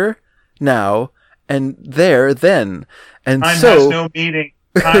here, now, and there, then. And Time has no meaning.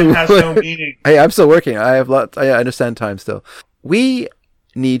 Time has no meaning. Hey, I'm still working. I understand time still. We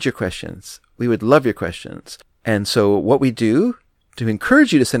need your questions. We would love your questions. And so what we do to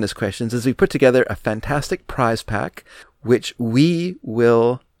encourage you to send us questions is we put together a fantastic prize pack, which we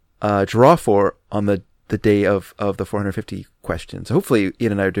will draw for on the day of the 450 questions. Hopefully,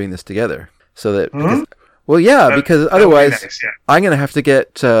 Ian and I are doing this together. So that, because otherwise nice, yeah. I'm going to have to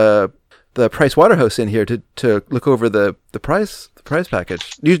get the Price Waterhouse in here to look over the prize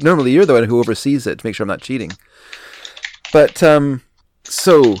package. Normally, you're the one who oversees it to make sure I'm not cheating. But so this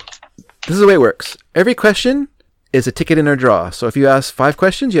is the way it works. Every question is a ticket in our draw. So if you ask 5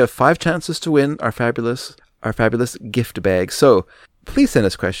 questions, you have 5 chances to win our fabulous gift bag. So please send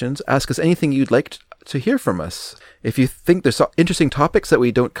us questions. Ask us anything you'd like to hear from us. If you think there's interesting topics that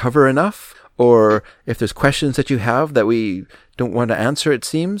we don't cover enough, or if there's questions that you have that we don't want to answer, it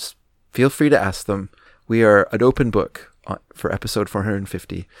seems, feel free to ask them. We are an open book for episode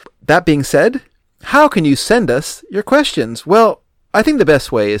 450. That being said, how can you send us your questions? Well, I think the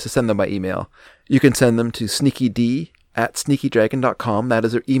best way is to send them by email. You can send them to sneakyd@sneakydragon.com. That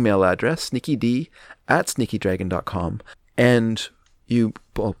is our email address, sneakyd@sneakydragon.com. And you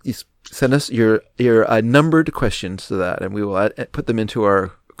send us your numbered questions to that, and we will put them into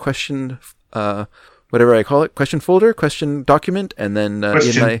our question, whatever I call it, question folder, question document, and then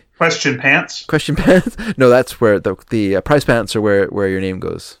question pants. Question pants. No, that's where the prize pants are where your name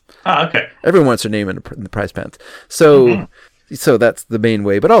goes. Ah, okay. Everyone wants their name in the prize pants. So. Mm-hmm. So that's the main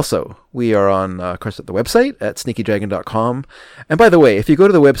way. But also, we are on, of course, at the website at sneakydragon.com. And by the way, if you go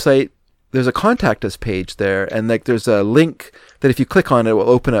to the website, there's a contact us page there. And there's a link that if you click on it, will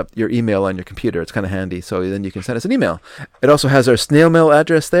open up your email on your computer. It's kind of handy. So then you can send us an email. It also has our snail mail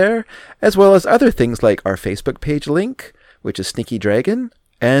address there, as well as other things like our Facebook page link, which is Sneaky Dragon,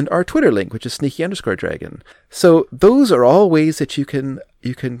 and our Twitter link, which is Sneaky_Dragon. So those are all ways that you can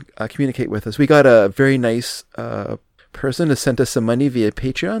communicate with us. We got a very nice person has sent us some money via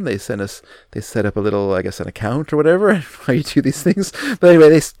Patreon. They set up a little, I guess, an account or whatever. How you do these things. But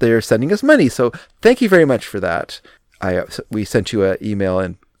anyway, they're sending us money. So thank you very much for that. We sent you an email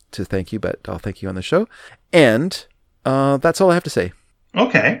and to thank you, but I'll thank you on the show. And that's all I have to say.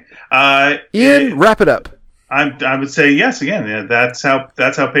 Okay. Ian, wrap it up. I would say yes. Again, that's how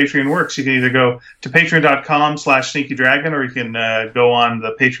Patreon works. You can either go to patreon.com/sneakydragon, or you can go on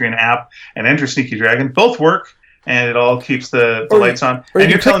the Patreon app and enter Sneaky Dragon. Both work. and it all keeps the lights on. And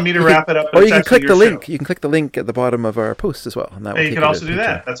you're telling me to wrap it up. Or you can click the link. You can click the link at the bottom of our post as well. And that you can also do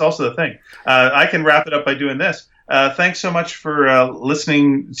that. That's also the thing. I can wrap it up by doing this. Thanks so much for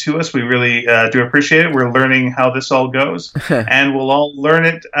listening to us. We really do appreciate it. We're learning how this all goes, and we'll all learn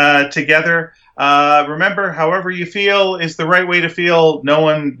it together. Remember, however you feel is the right way to feel. No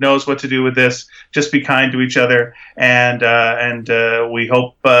one knows what to do with this. Just be kind to each other, and we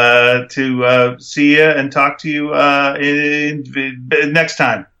hope to see you and talk to you next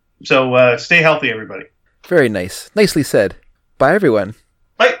time. So stay healthy, everybody. Very nice. Nicely said. Bye, everyone.